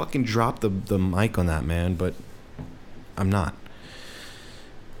 I should fucking drop the mic on that, man, but I'm not.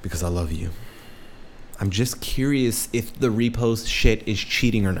 Because I love you. I'm just curious if the repost shit is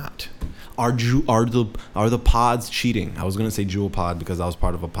cheating or not. Are the pods cheating? I was gonna say Jewel Pod because I was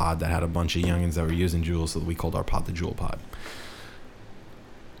part of a pod that had a bunch of youngins that were using Jewel, so we called our pod the Jewel Pod.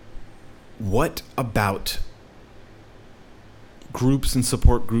 What about groups and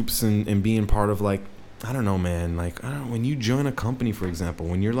support groups and being part of, like, I don't know, man. Like, I don't know, when you join a company, for example,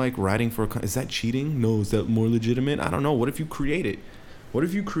 when you're like writing for is that cheating? No, is that more legitimate? I don't know. What if you create it? What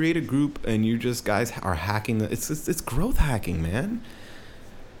if you create a group and you just guys are hacking? It's growth hacking, man.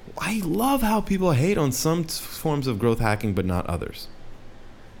 I love how people hate on some forms of growth hacking, but not others.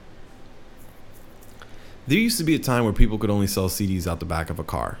 There used to be a time where people could only sell CDs out the back of a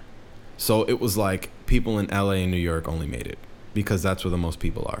car. So it was like people in LA and New York only made it because that's where the most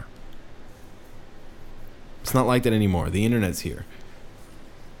people are. It's not like that anymore. The internet's here.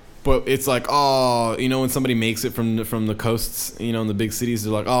 But it's like, oh, you know, when somebody makes it from the coasts, you know, in the big cities,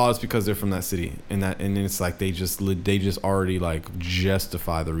 they're like, oh, it's because they're from that city, and it's like they just already like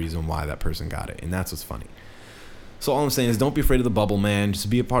justify the reason why that person got it, and that's what's funny. So all I'm saying is, don't be afraid of the bubble, man. Just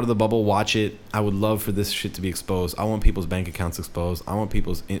be a part of the bubble. Watch it. I would love for this shit to be exposed. I want people's bank accounts exposed. I want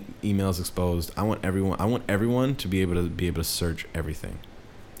people's emails exposed. I want everyone to be able to search everything,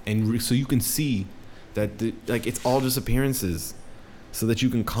 and so you can see that like it's all just appearances. So that you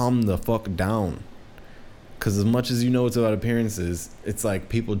can calm the fuck down. Because as much as you know it's about appearances, it's like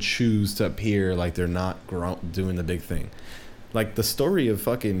people choose to appear like they're not doing the big thing. Like the story of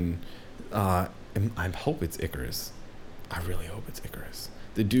fucking, I hope it's Icarus. I really hope it's Icarus.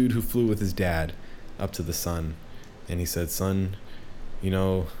 The dude who flew with his dad up to the sun. And he said, son, you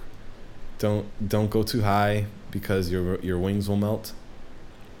know, don't go too high because your wings will melt.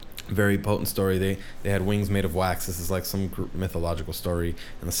 Very potent story. They had wings made of wax. This is like some mythological story.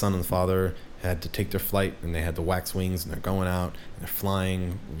 And the son and the father had to take their flight, and they had the wax wings, and they're going out, and they're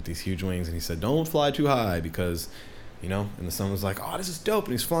flying with these huge wings. And he said, don't fly too high because, you know, and the son was like, oh, this is dope.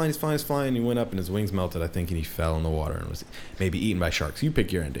 And he's flying. And he went up, and his wings melted, I think, and he fell in the water and was maybe eaten by sharks. You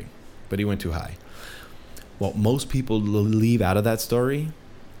pick your ending. But he went too high. What most people leave out of that story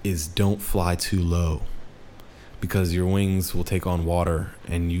is don't fly too low. Because your wings will take on water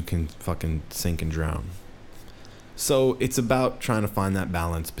and you can fucking sink and drown. So it's about trying to find that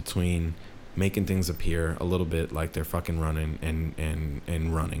balance between making things appear a little bit like they're fucking running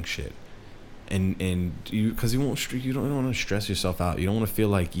and running shit. And you, because you don't want to stress yourself out. You don't want to feel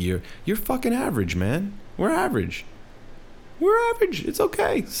like you're fucking average, man. We're average. It's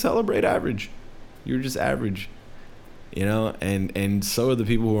okay. Celebrate average. You're just average. You know, and so are the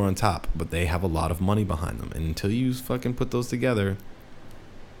people who are on top, but they have a lot of money behind them. And until you fucking put those together,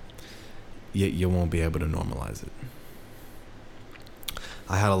 you won't be able to normalize it.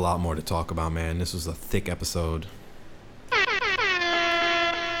 I had a lot more to talk about, man. This was a thick episode.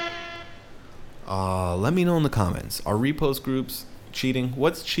 Let me know in the comments. Are repost groups cheating?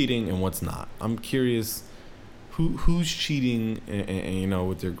 What's cheating and what's not? I'm curious. Who's cheating and you know,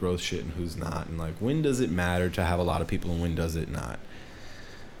 with their growth shit, and who's not, and like when does it matter to have a lot of people and when does it not?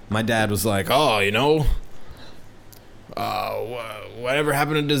 My dad was like, oh, you know, whatever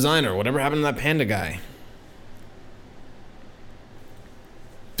happened to Designer, whatever happened to that Panda guy?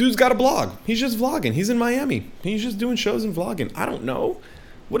 Dude's got a blog. He's just vlogging. He's in Miami. He's just doing shows and vlogging. I don't know.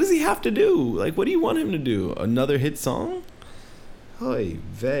 What does he have to do? Like, what do you want him to do? Another hit song? Oy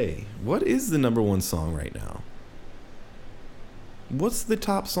vey. What is the number one song right now? What's the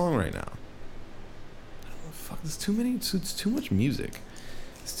top song right now? I don't know. Fuck, there's too many. It's too much music.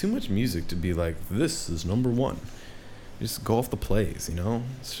 It's too much music to be like, this is number one. Just go off the plays, you know.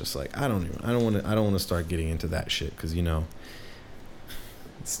 It's just like I don't want to start getting into that shit because, you know,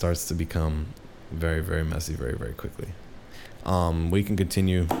 it starts to become very, very messy very, very quickly. We can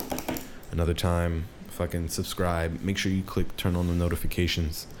continue another time. Fucking subscribe. Make sure you turn on the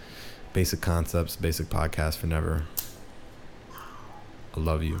notifications. Basic Concepts, Basic Podcast for Never. I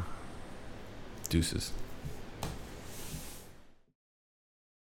love you. Deuces.